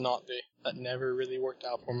used to not be. That never really worked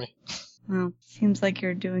out for me. Well, seems like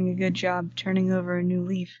you're doing a good job turning over a new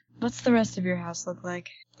leaf. What's the rest of your house look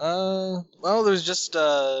like? Well, there's just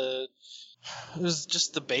the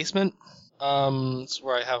basement. It's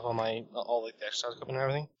where I have all like the exercise equipment and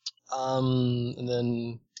everything. And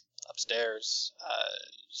then upstairs,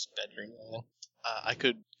 just bedroom and everything. I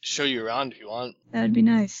could show you around if you want. That would be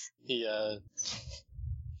nice. He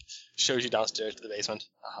shows you downstairs to the basement.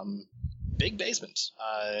 Big basement.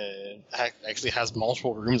 Actually has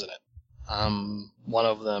multiple rooms in it. One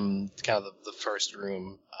of them, kind of the first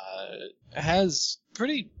room, has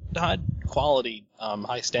pretty high quality,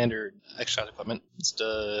 high standard exercise equipment. Just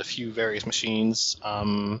a few various machines,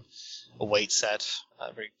 a weight set,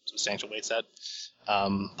 a very substantial weight set,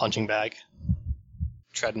 punching bag,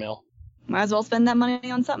 treadmill. Might as well spend that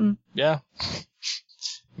money on something. Yeah.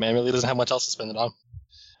 Man really doesn't have much else to spend it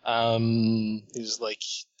on. He's like,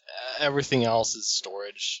 everything else is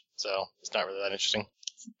storage, so it's not really that interesting.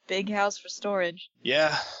 It's a big house for storage.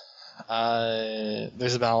 Yeah.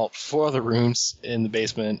 There's about 4 other rooms in the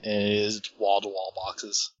basement, and it is wall-to-wall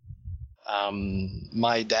boxes.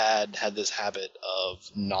 My dad had this habit of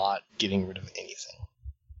not getting rid of anything.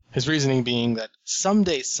 His reasoning being that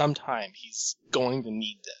someday, sometime, he's going to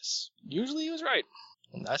need this. Usually he was right.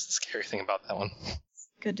 And that's the scary thing about that one. It's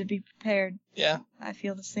good to be prepared. Yeah. I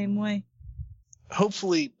feel the same way.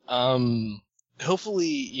 Hopefully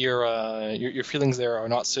your feelings there are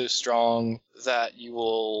not so strong that you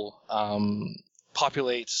will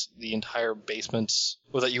populate the entire basement,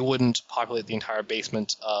 or that you wouldn't populate the entire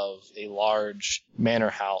basement of a large manor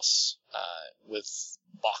house with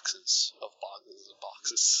boxes of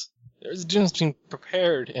boxes. There's a difference between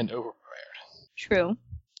prepared and overprepared. True.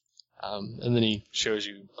 And then he shows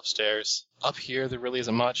you upstairs. Up here, there really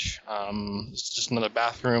isn't much. It's just another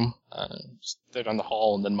bathroom, just there down the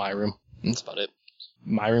hall, and then my room. And that's about it.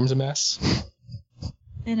 My room's a mess.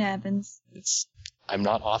 It happens. I'm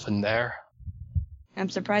not often there. I'm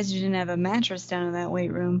surprised you didn't have a mattress down in that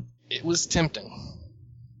weight room. It was tempting.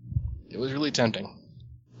 It was really tempting.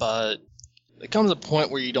 But there comes a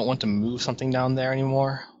point where you don't want to move something down there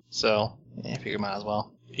anymore. So, I figure might as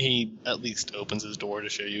well. He at least opens his door to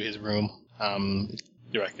show you his room.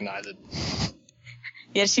 You recognize it.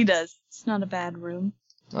 Yes, she does. It's not a bad room.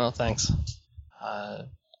 Oh, thanks.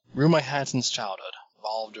 Room I had since childhood.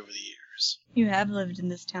 Evolved over the years. You have lived in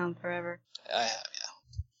this town forever. I have,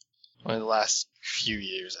 yeah. Only the last few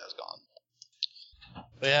years I was gone.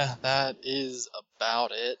 But yeah, that is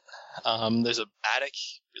about it. There's an attic,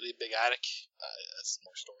 really big attic. That's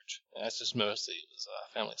more storage. And that's just mostly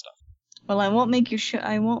family stuff. Well, I won't make you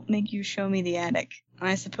show me the attic.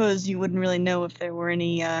 I suppose you wouldn't really know if there were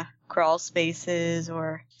any crawl spaces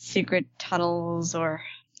or secret tunnels or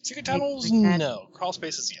secret tunnels. Like no, crawl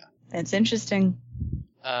spaces. Yeah. That's interesting.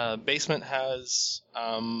 Basement has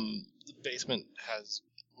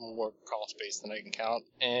more crawl space than I can count.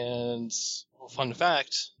 And well, fun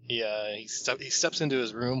fact, he steps into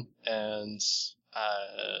his room and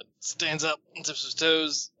stands up and tips his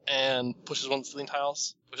toes and pushes one of the ceiling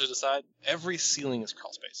tiles, pushes it aside. Every ceiling is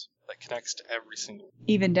crawl space that connects to every single.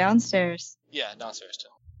 Even downstairs. Yeah, downstairs too.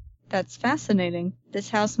 That's fascinating. This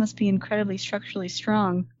house must be incredibly structurally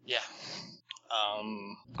strong. Yeah.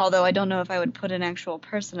 Although I don't know if I would put an actual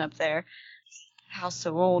person up there. The house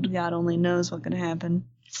so old, God only knows what could happen.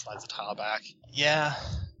 He slides the tile back. Yeah.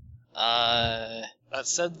 That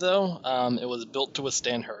said, though, it was built to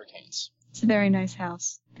withstand hurricanes. It's a very nice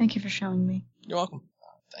house. Thank you for showing me. You're welcome.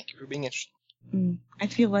 Thank you for being interested. I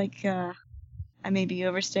feel like I may be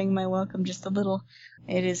overstaying my welcome just a little.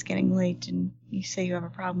 It is getting late, and you say you have a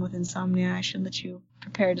problem with insomnia. I should let you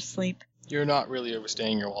prepare to sleep. You're not really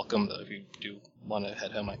overstaying your welcome, though. If you do want to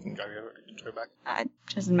head home, I can drive you back. It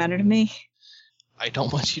doesn't matter to me. I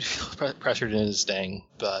don't want you to feel pressured into staying,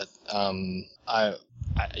 but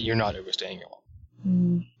you're not overstaying your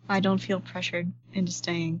welcome. I don't feel pressured into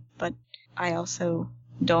staying, but I also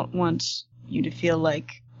don't want you to feel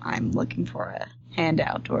like I'm looking for a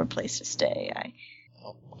handout or a place to stay.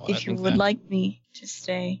 If you would like me to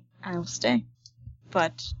stay, I will stay.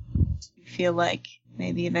 But if you feel like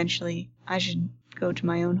maybe eventually I should go to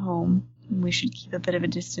my own home, and we should keep a bit of a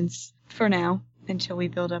distance for now until we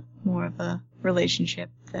build up more of a relationship,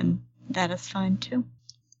 then that is fine too.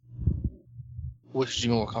 What should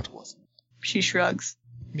you be more comfortable with? She shrugs.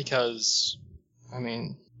 Because,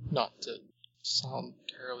 not to sound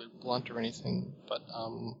terribly blunt or anything, but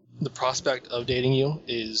the prospect of dating you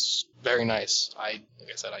is very nice. Like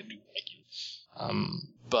I said, I do like you.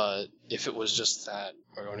 But if it was just that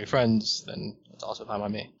we're only friends, then it's also fine by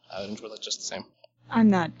me. I would enjoy that just the same. I'm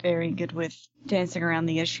not very good with dancing around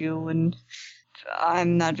the issue, and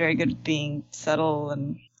I'm not very good at being subtle,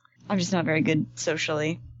 and I'm just not very good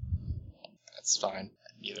socially. That's fine.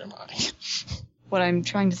 Neither am I. What I'm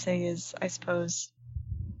trying to say is, I suppose,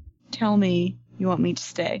 tell me you want me to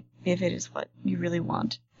stay, if it is what you really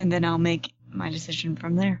want, and then I'll make my decision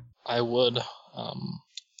from there. I would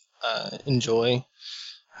enjoy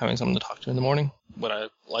having someone to talk to in the morning. Would I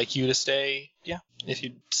like you to stay? Yeah. If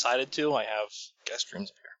you decided to, I have guest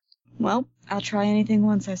rooms up here. Well, I'll try anything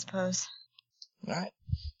once, I suppose. Alright.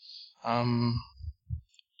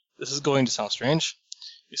 This is going to sound strange.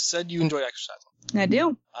 You said you enjoy exercising. I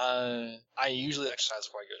do. I usually exercise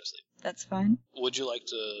before I go to sleep. That's fine. Would you like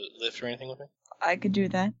to lift or anything with me? I could do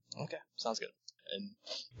that. Okay, sounds good. And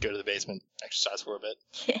go to the basement, exercise for a bit.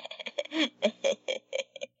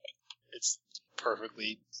 It's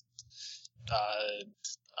perfectly,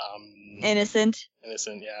 Innocent.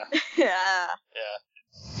 innocent, yeah. Yeah.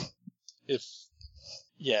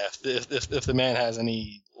 Yeah. If the man has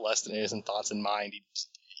any less than innocent thoughts in mind,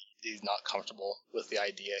 he's not comfortable with the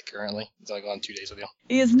idea currently. He's only gone 2 days with you.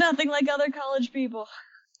 He is nothing like other college people.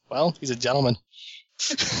 Well, he's a gentleman.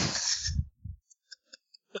 See,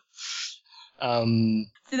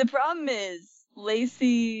 the problem is,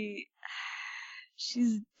 Lacey,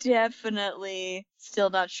 she's definitely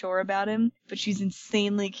still not sure about him, but she's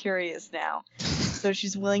insanely curious now. So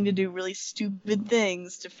she's willing to do really stupid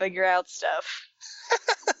things to figure out stuff.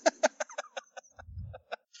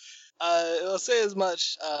 I'll say as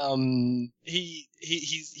much.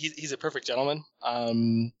 He's a perfect gentleman.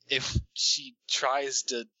 If she tries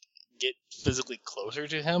to get physically closer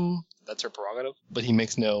to him, that's her prerogative, but he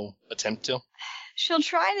makes no attempt to. She'll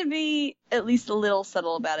try to be at least a little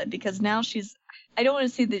subtle about it, because now I don't want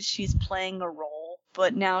to say that she's playing a role,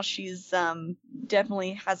 but now she's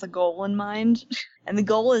definitely has a goal in mind, and the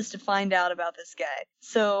goal is to find out about this guy.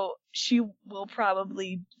 So she will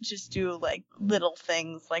probably just do like little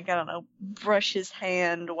things, like, I don't know, brush his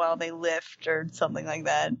hand while they lift or something like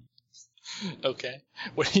that. Okay.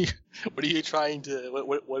 What are you trying to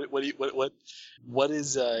what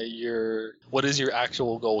is your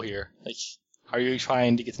actual goal here? Like, are you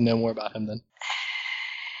trying to get to know more about him then?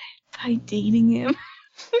 By dating him.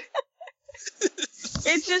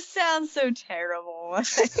 It just sounds so terrible.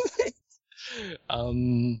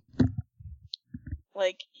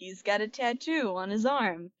 Like, he's got a tattoo on his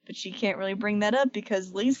arm, but she can't really bring that up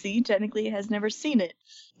because Lacey technically has never seen it.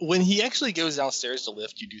 When he actually goes downstairs to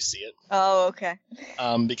lift, you do see it. Oh, okay.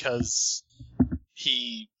 Because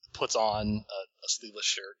he puts on a sleeveless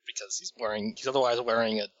shirt because he's otherwise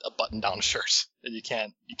wearing a button-down shirt, and you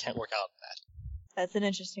can't work out in that. That's an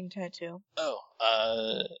interesting tattoo. Oh,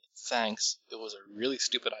 thanks. It was a really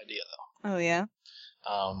stupid idea, though. Oh, yeah?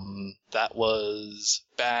 That was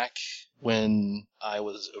back when I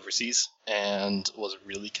was overseas and was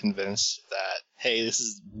really convinced that, hey, this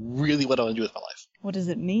is really what I want to do with my life. What does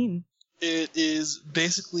it mean? It is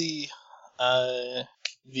basically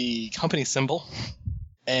the company symbol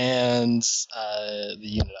and the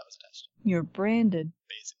unit I was attached to. You're branded.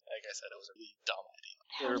 Basically, like I said, it was a really dumb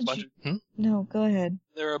idea. No, go ahead.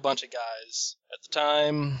 There were a bunch of guys at the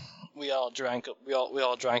time. We all drank a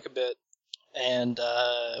bit, and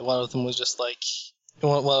one of them was just like,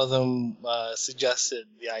 one of them suggested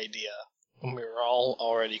the idea when we were all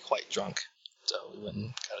already quite drunk, so we went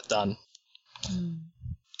and got it done.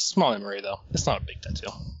 Small memory though. It's not a big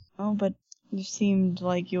tattoo. Oh, but you seemed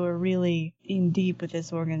like you were really in deep with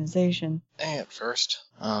this organization. At first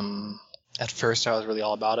I was really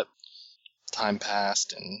all about it. Time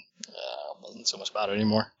passed and wasn't so much about it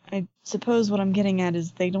anymore. I suppose what I'm getting at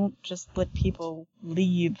is they don't just let people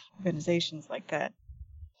leave organizations like that.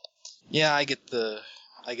 Yeah, I get the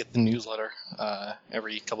newsletter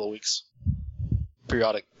every couple of weeks.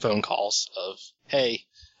 Periodic phone calls of, hey,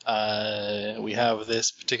 we have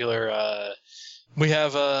this particular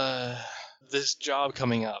this job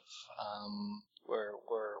coming up where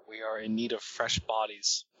we are in need of fresh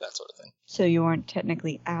bodies, that sort of thing. So you aren't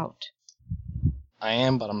technically out. I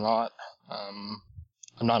am, but I'm not.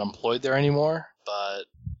 I'm not employed there anymore, but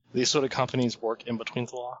these sort of companies work in between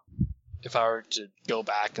the law. If I were to go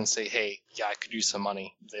back and say, hey, yeah, I could use some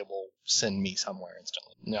money, they will send me somewhere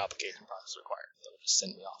instantly. No application process required. They'll just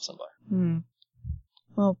send me off somewhere.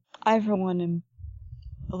 Well, I, for one, am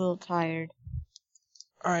a little tired.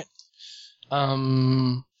 Alright.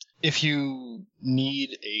 If you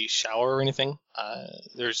need a shower or anything,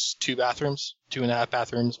 there's 2 bathrooms, 2.5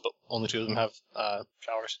 bathrooms, but only 2 of them have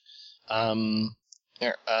showers.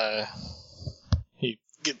 Here, he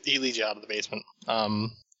he leads you out of the basement.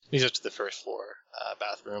 Leads up to the first floor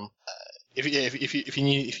bathroom. If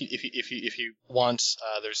you want,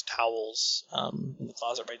 there's towels in the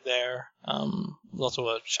closet right there. There's also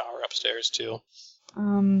a shower upstairs too.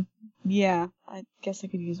 Yeah, I guess I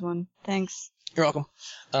could use one. Thanks. You're welcome.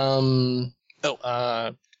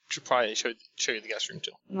 Should probably show you the guest room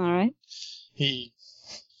too. Alright. He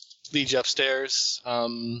leads you upstairs.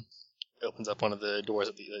 Opens up one of the doors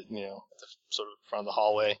at the at the sort of front of the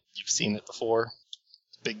hallway. You've seen it before.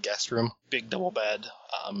 Big guest room, big double bed,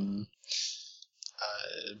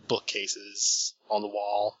 bookcases on the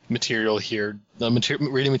wall, material here,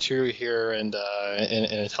 reading material here, and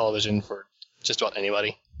a television for just about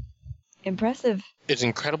anybody. Impressive. It's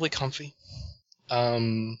incredibly comfy. I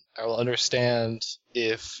will understand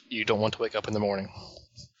if you don't want to wake up in the morning.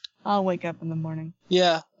 I'll wake up in the morning.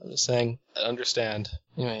 Yeah, I'm just saying, I understand.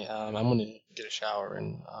 Anyway, I'm going to get a shower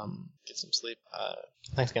and get some sleep.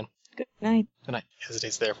 Thanks again. Good night. Good night.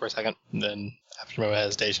 Hesitates there for a second, and then, after a moment of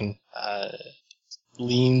hesitation,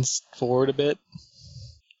 leans forward a bit,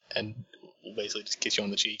 and will basically just kiss you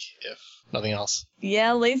on the cheek, if nothing else.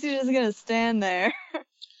 Yeah, Lacey's just gonna stand there.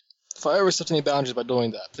 If I ever set any boundaries by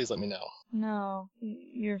doing that, please let me know. No,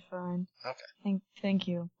 you're fine. Okay. Thank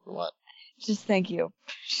you. For what? Just thank you.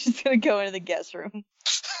 She's gonna go into the guest room.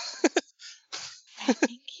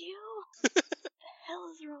 Thank you? What the hell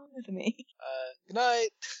is wrong with me? Good night.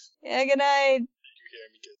 Yeah, good night. You're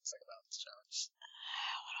hearing me get a second out of the showers.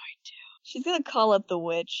 What do I do? She's gonna call up the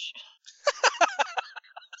witch.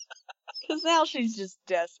 Because now she's just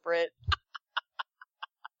desperate.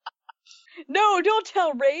 No, don't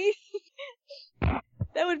tell Wraith!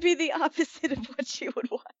 That would be the opposite of what she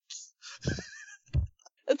would want.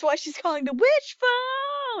 That's why she's calling the witch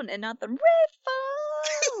phone and not the Wraith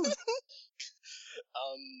phone!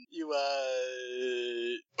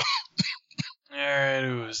 Alright,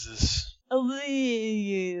 who is this?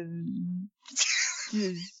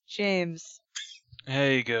 James.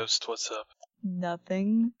 Hey, Ghost, what's up?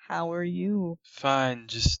 Nothing. How are you? Fine,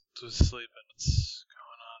 just was sleeping. What's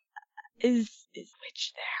going Is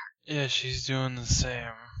Witch there? on? Yeah, she's doing the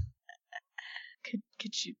same.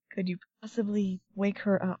 Could you possibly wake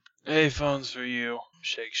her up? Hey, phone's for you.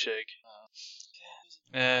 Shake, shake.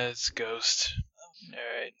 It's Ghost.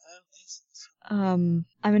 Alright. I'm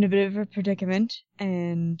in a bit of a predicament,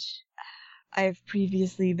 and I've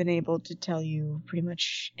previously been able to tell you pretty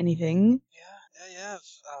much anything. Yeah, you have.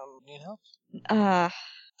 Need help?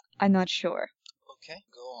 I'm not sure. Okay,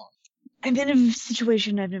 go on. I'm in a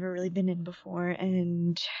situation I've never really been in before,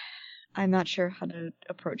 and I'm not sure how to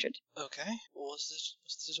approach it. Okay, what's the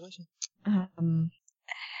situation?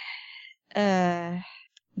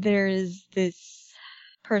 There is this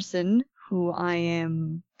person who I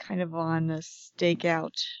am kind of on a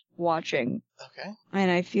stakeout watching. Okay. And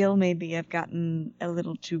I feel maybe I've gotten a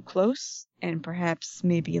little too close, and perhaps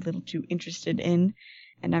maybe a little too interested in,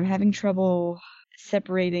 and I'm having trouble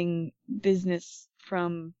separating business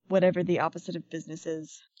from whatever the opposite of business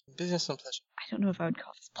is. Business and pleasure. I don't know if I would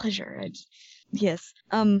call this pleasure. Yes.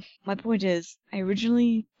 My point is, I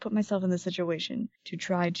originally put myself in this situation to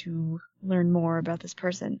try to learn more about this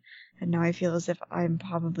person, and now I feel as if I'm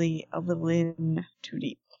probably a little in too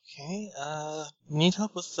deep. Okay, need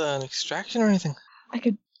help with an extraction or anything? I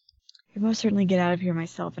could most certainly get out of here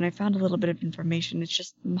myself, and I found a little bit of information. It's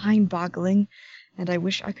just mind-boggling, and I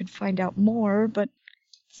wish I could find out more, but at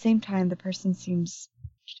the same time, the person seems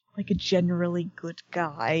like a generally good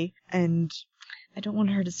guy, and I don't want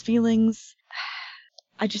to hurt his feelings.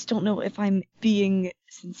 I just don't know if I'm being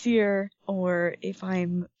sincere or if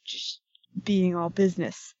I'm just being all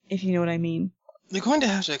business, if you know what I mean. You're going to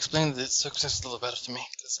have to explain the circumstances a little better to me,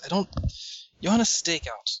 because I don't... You're on a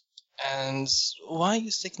stakeout, and why are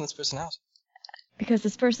you staking this person out? Because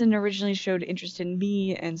this person originally showed interest in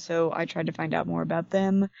me, and so I tried to find out more about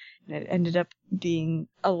them, and it ended up being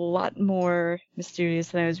a lot more mysterious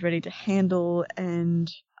than I was ready to handle,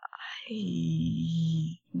 and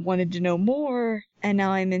I wanted to know more, and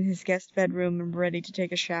now I'm in his guest bedroom and ready to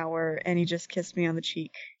take a shower, and he just kissed me on the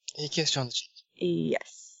cheek. He kissed you on the cheek.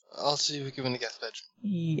 Yes. I'll see you in the guest bedroom.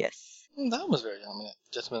 Yes. That was very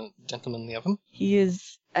gentlemanly of him. He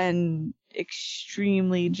is an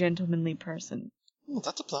extremely gentlemanly person. Well,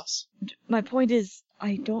 that's a plus. My point is,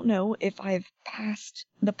 I don't know if I've passed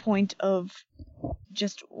the point of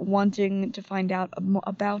just wanting to find out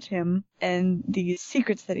about him and the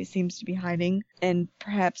secrets that he seems to be hiding, and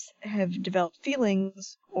perhaps have developed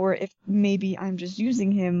feelings, or if maybe I'm just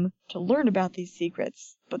using him to learn about these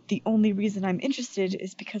secrets, but the only reason I'm interested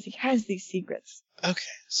is because he has these secrets. Okay,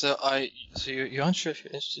 so you're unsure if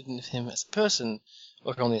you're interested in him as a person,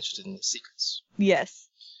 or if you're only interested in his secrets. Yes.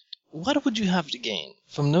 what would you have to gain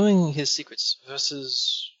from knowing his secrets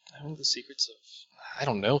versus knowing the secrets of, I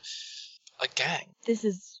don't know, a gang? This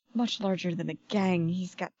is much larger than a gang.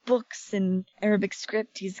 He's got books in Arabic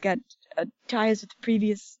script. He's got ties with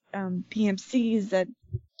previous PMCs. That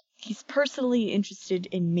he's personally interested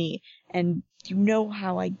in me, and you know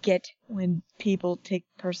how I get when people take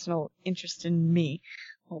personal interest in me.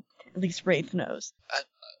 Well, at least Wraith knows.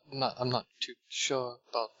 I'm not too sure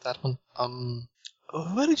about that one.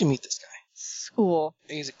 Where did you meet this guy? School.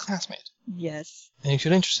 He's a classmate, Yes. and he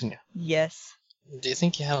showed interest in you. Yes. Do you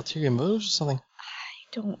think he had ulterior motives or something?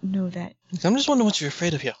 I don't know that. I'm just wondering what you're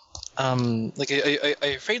afraid of here. Are you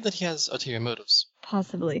afraid that he has ulterior motives?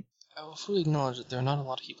 Possibly. I will fully acknowledge that there are not a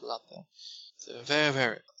lot of people out there. There are very,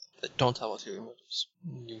 very that don't have ulterior motives.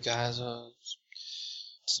 You guys are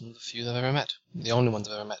some of the few that I've ever met. The only ones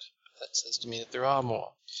I've ever met. That says to me that there are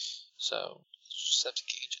more. So, you just have to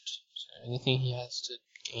gauge it. Is there anything he has to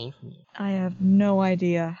gain from you? I have no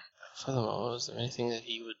idea. Furthermore, is there anything that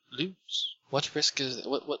he would lose? What risk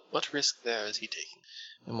there is he taking?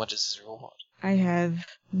 And what is his reward? I have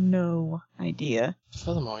no idea.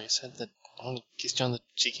 Furthermore, you said that only kissed you on the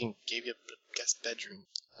cheek and gave you a guest bedroom.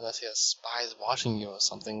 Unless he has spies watching you or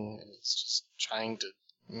something, and he's just trying to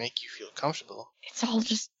make you feel comfortable. It's all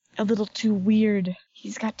just a little too weird.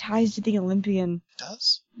 He's got ties to the Olympian. He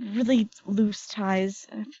does? Really loose ties.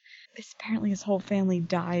 Apparently his whole family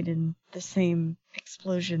died in the same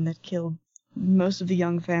explosion that killed most of the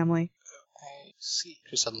Young family. I see.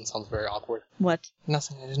 She suddenly sounds very awkward. What?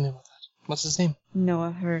 Nothing, I didn't know about that. What's his name?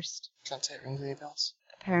 Noah Hurst. Can't say it rings any bells.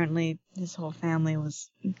 Apparently his whole family was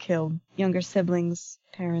killed. Younger siblings,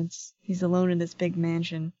 parents. He's alone in this big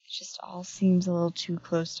mansion. It just all seems a little too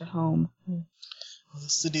close to home. Well, the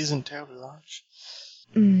city isn't terribly large.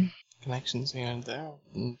 Mm. Connections here and there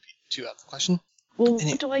wouldn't be too out of the question. Well,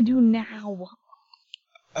 what do I do now?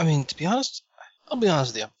 I mean, to be honest, I'll be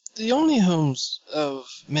honest with you. The only homes of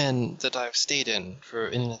men that I've stayed in for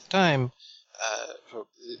any length of time, for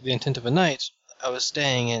the intent of a night, I was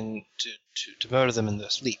staying in to murder them in their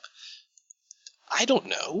sleep. I don't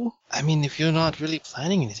know. I mean, if you're not really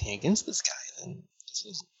planning anything against this guy, then this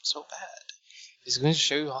isn't so bad. If he's going to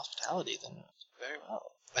show you hospitality, then very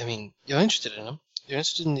well. I mean, you're interested in him. You're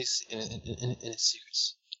interested in his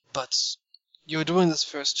secrets. But you're doing this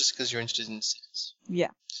first just because you're interested in his secrets. Yeah.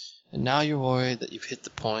 And now you're worried that you've hit the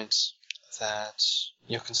point that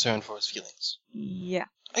you're concerned for his feelings. Yeah.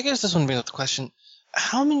 I guess this one brings up the question,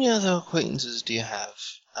 how many other acquaintances do you have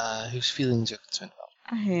whose feelings you're concerned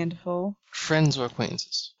about? A handful. Friends or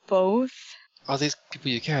acquaintances? Both. Are these people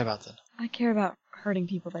you care about then? I care about hurting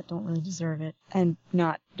people that don't really deserve it, and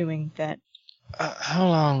not doing that. How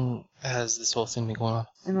long has this whole thing been going on?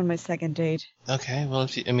 I'm on my second date. Okay, well,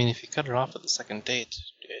 if you cut it off at the second date,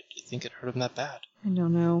 do you think it hurt him that bad? I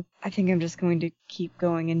don't know. I think I'm just going to keep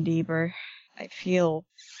going in deeper. I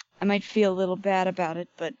might feel a little bad about it,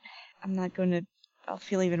 but I'll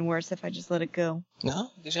feel even worse if I just let it go. No?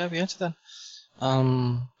 Did you have your answer then? I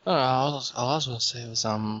don't know, all I was going to say was,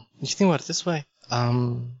 you think about it this way.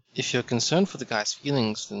 If you're concerned for the guy's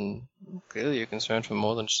feelings, then clearly you're concerned for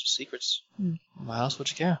more than just his secrets. Why else would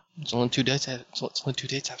you care? It's only 2 dates. It's only 2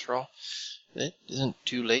 dates after all. It isn't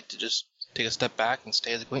too late to just take a step back and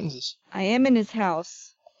stay as acquaintances. I am in his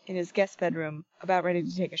house, in his guest bedroom, about ready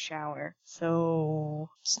to take a shower. So...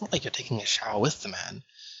 It's not like you're taking a shower with the man,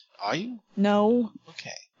 are you? No.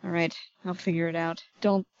 Okay. Alright, I'll figure it out.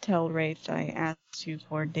 Don't tell Wraith I asked you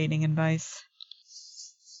for dating advice.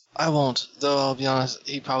 I won't, though I'll be honest,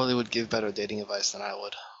 he probably would give better dating advice than I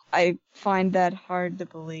would. I find that hard to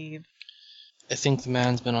believe. I think the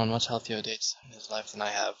man's been on much healthier dates in his life than I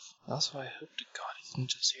have. Also, I hope to God he didn't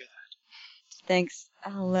just hear that. Thanks.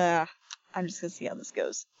 I'm just gonna see how this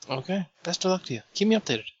goes. Okay, best of luck to you. Keep me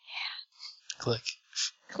updated. Yeah. Click.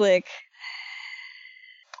 Click.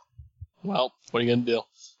 Well, what are you gonna do?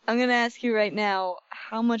 I'm gonna ask you right now,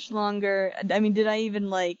 how much longer, did I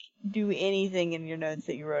even, do anything in your notes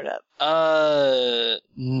that you wrote up?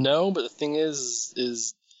 No, but the thing is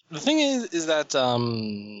that,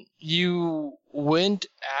 you went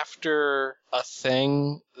after a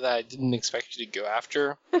thing that I didn't expect you to go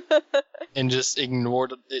after, and just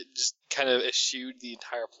ignored it, just kind of eschewed the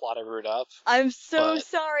entire plot I wrote up. I'm so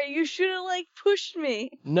sorry, you should've, pushed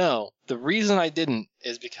me. No, the reason I didn't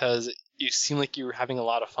is because you seemed like you were having a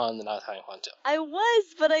lot of fun and I was having fun too. I was,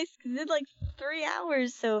 but I did 3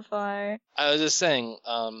 hours so far. I was just saying,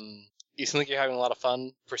 you seem like you're having a lot of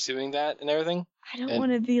fun pursuing that and everything. I don't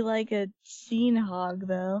want to be a scene hog,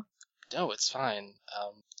 though. No, it's fine.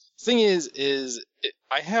 Thing is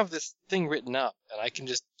I have this thing written up and I can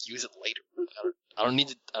just use it later. I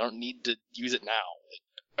don't need to use it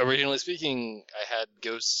now. originally speaking, I had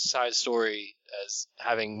Ghost's side story as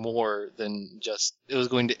having more than just it was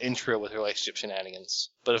going to intro with relationship shenanigans.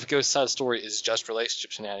 But if Ghost's side story is just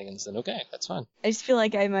relationship shenanigans, then okay, that's fine. I just feel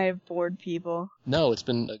like I might have bored people. No, it's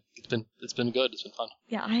been good. It's been fun.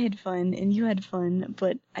 Yeah, I had fun and you had fun,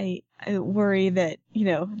 but I worry that,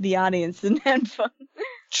 the audience didn't have fun.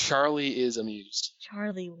 Charlie is amused.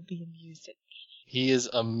 Charlie will be amused at He is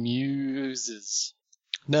amuses.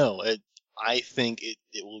 No, I think it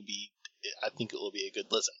will be. I think it will be a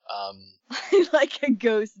good listen. I like a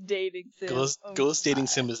ghost dating sim. Ghost dating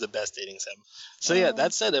sim is the best dating sim. So yeah,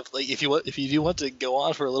 that said, if you do want to go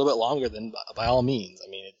on for a little bit longer, then by all means. I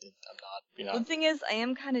mean, I'm not. The thing is, I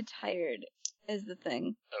am kind of tired. Is the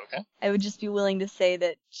thing. Okay. I would just be willing to say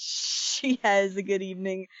that she has a good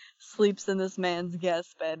evening, sleeps in this man's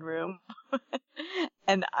guest bedroom,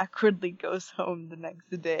 and awkwardly goes home the next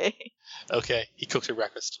day. Okay, he cooks her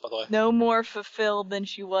breakfast, by the way. No more fulfilled than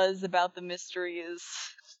she was about the mysteries.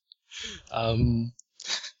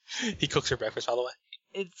 He cooks her breakfast, by the way.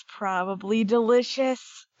 It's probably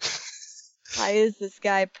delicious. Why is this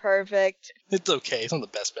guy perfect? It's okay. It's not the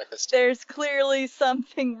best breakfast. There's clearly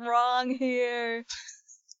something wrong here.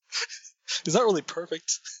 He's not really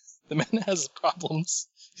perfect. The man has problems.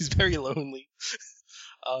 He's very lonely.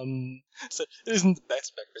 So it isn't the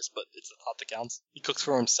best breakfast, but it's the thought that counts. He cooks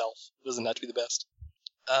for himself. It doesn't have to be the best.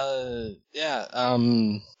 Yeah. How'd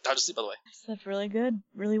you sleep, by the way? I slept really good,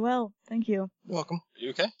 really well. Thank you. You're welcome. Are you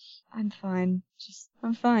okay? I'm fine.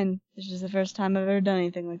 I'm fine. This is the first time I've ever done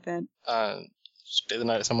anything like that. Stay the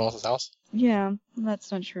night at someone else's house? Yeah,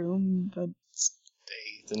 that's not true, but...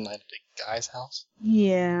 Stay the night at a guy's house?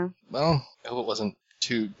 Yeah. Well, I hope it wasn't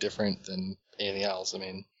too different than anything else. I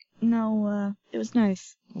mean... No, it was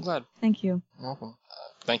nice. I'm glad. Thank you. You're welcome.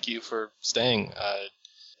 Thank you for staying.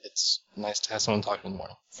 It's nice to have someone talk to in the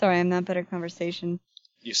morning. Sorry, I'm not better conversation.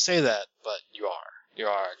 You say that, but you are. You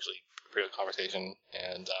are actually a pretty good conversation.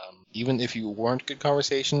 And even if you weren't good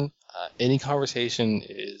conversation, any conversation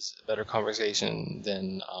is a better conversation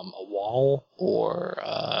than a wall or,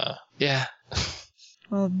 yeah.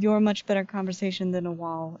 Well, you're a much better conversation than a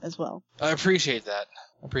wall as well. I appreciate that.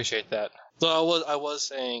 So I was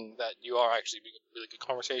saying that you are actually a really good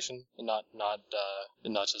conversation, and not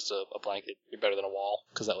just a blanket. You're better than a wall,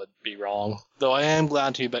 because that would be wrong. Though I am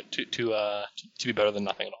glad to be better than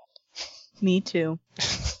nothing at all. Me too.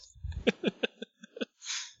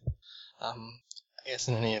 I guess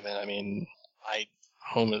in any event, I mean,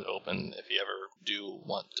 home is open if you ever do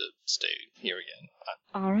want to stay here again.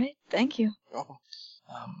 All right, thank you. You're welcome.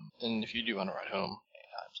 And if you do want to ride home,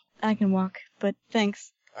 I can walk, but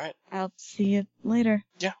thanks. All right. I'll see you later.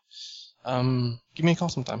 Yeah. Give me a call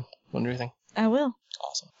sometime. Wonder anything. I will.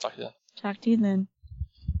 Awesome. Talk to you then. Talk to you then.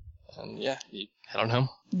 And yeah, you head on home.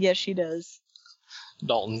 Yes, she does.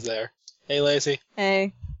 Dalton's there. Hey, Lacey.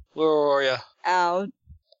 Hey. Where are ya? Out.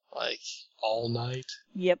 Like, all night?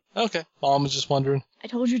 Yep. Okay. Mom was just wondering. I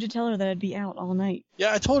told you to tell her that I'd be out all night.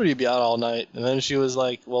 Yeah, I told her you'd be out all night. And then she was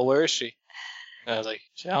like, well, where is she? And I was like,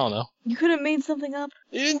 I don't know. You could have made something up.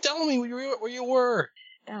 You didn't tell me where you were.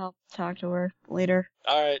 I'll talk to her later.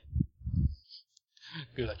 Alright.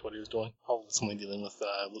 He liked what he was doing. Probably something dealing with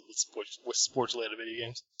sports-related video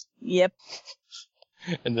games. Yep.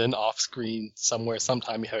 And then off-screen,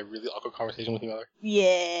 sometime, you have a really awkward conversation with your mother.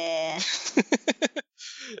 Yeah.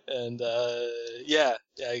 And, yeah,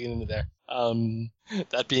 I get into there.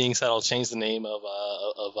 That being said, I'll change the name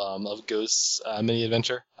of Ghost's mini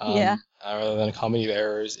adventure. Yeah. Rather than a comedy of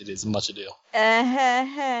errors, it is Much Ado.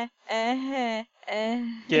 Get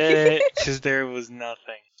it? Because there was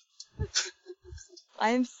nothing.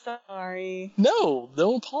 I'm sorry. No,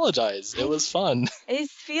 don't apologize. It was fun. I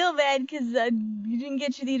just feel bad because you didn't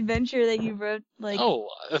get to the adventure that you wrote. Oh,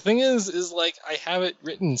 the thing is like I have it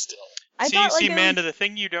written still. I thought, Amanda, the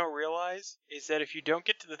thing you don't realize is that if you don't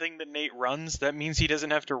get to the thing that Nate runs, that means he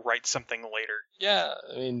doesn't have to write something later. Yeah,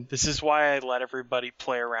 I mean... This is why I let everybody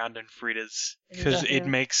play around in Frida's, because it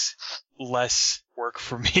makes less work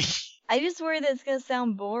for me. I just worry that it's going to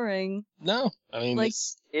sound boring. No, I mean...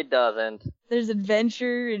 It doesn't. There's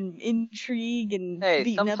adventure and intrigue and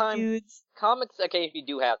beating up dudes. Comics occasionally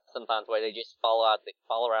do have sometimes where they just follow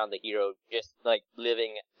around the hero, just like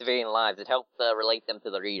living civilian lives. It helps relate them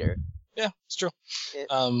to the reader. Yeah, it's true.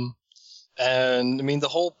 And I mean, the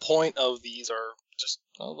whole point of these are just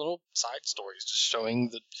little side stories, just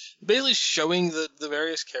basically showing the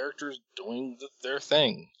various characters doing their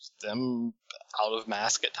thing. Them out of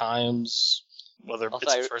mask at times, whether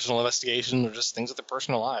it's personal investigation or just things with their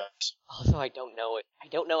personal lives. Also, I don't know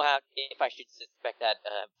if I should suspect that,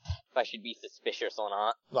 if I should be suspicious or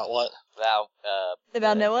not. About what?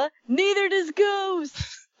 About Noah? Neither does Ghost!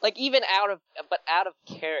 like even out of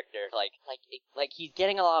character, like he's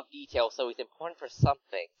getting a lot of detail, so he's important for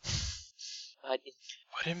something.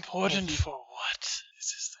 But important for what?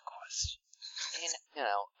 This is the question. and,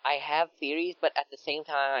 I have theories, but at the same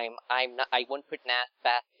time, I wouldn't put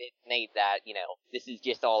past Nate that this is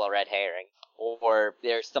just all a red herring, or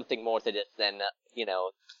there's something more to this than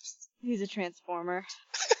He's a transformer.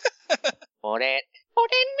 Or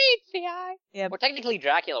didn't meet the eye. Yeah. Well, technically,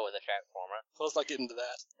 Dracula was a transformer. So let's not get into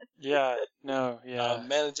that. Yeah, no, yeah.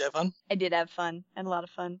 Man, did you have fun? I did have fun. I had a lot of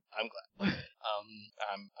fun. I'm glad.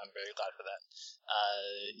 I'm very glad for that.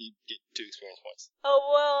 You get 2 experience points. Oh,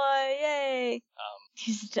 well, yay.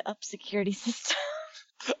 Use it to up security system.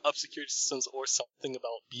 Up security systems or something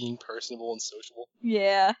about being personable and sociable.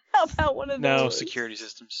 Yeah. How about one of those? No security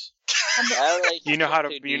systems. You You know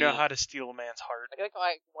how to steal a man's heart. I think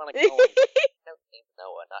I want to call him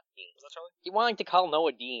Noah, not Dean. Was that Charlie? You wanting to call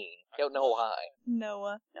Noah Dean? Don't know why.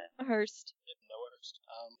 Noah Hurst. Yeah, Noah Hurst.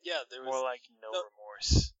 Yeah, there was More like no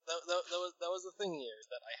remorse. that was the thing here, is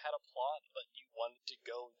that I had a plot, but you wanted to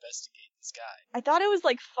go investigate this guy. I thought it was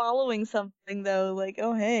like following something though, like,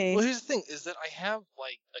 oh hey. Well, here's the thing, is that I have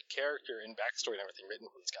like a character and backstory and everything written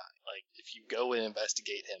for this guy. Like, if you go and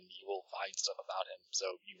investigate him, you will find stuff about him. So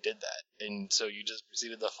you did that, and so you just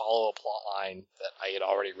proceeded to follow a plot line that I had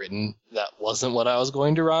already written. That wasn't what I was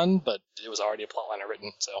going to run, but it was already a plot line I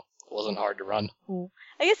written, so it wasn't hard to run. Cool.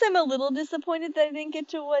 I guess I'm a little disappointed that I didn't get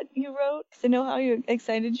to what you wrote, because I know how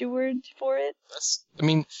excited you were for it.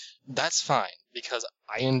 That's fine, because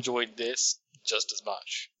I enjoyed this just as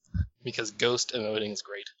much. Because Ghost emoting is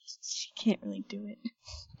great. She can't really do it.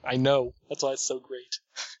 I know. That's why it's so great.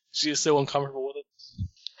 She is so uncomfortable with it.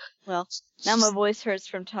 Well, now my voice hurts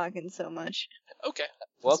from talking so much. Okay.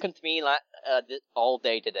 Welcome to me all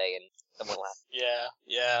day today, and someone laughed.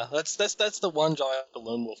 Yeah. That's the one drawback of the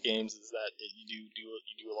Lone Wolf games, is that you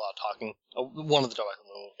do a lot of talking. One of the drawbacks of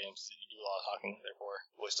the Lone Wolf games is that you do a lot of talking, therefore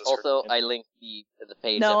voice does Also, hurt. I linked the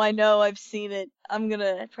page. No, I know, I've seen it. I'm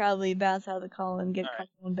gonna probably bounce out of the call and get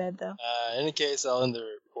comfortable in bed though. In any case, I'll end the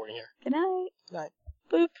recording here. Good night. Good night.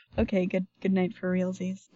 Boop. Okay, good night for realsies.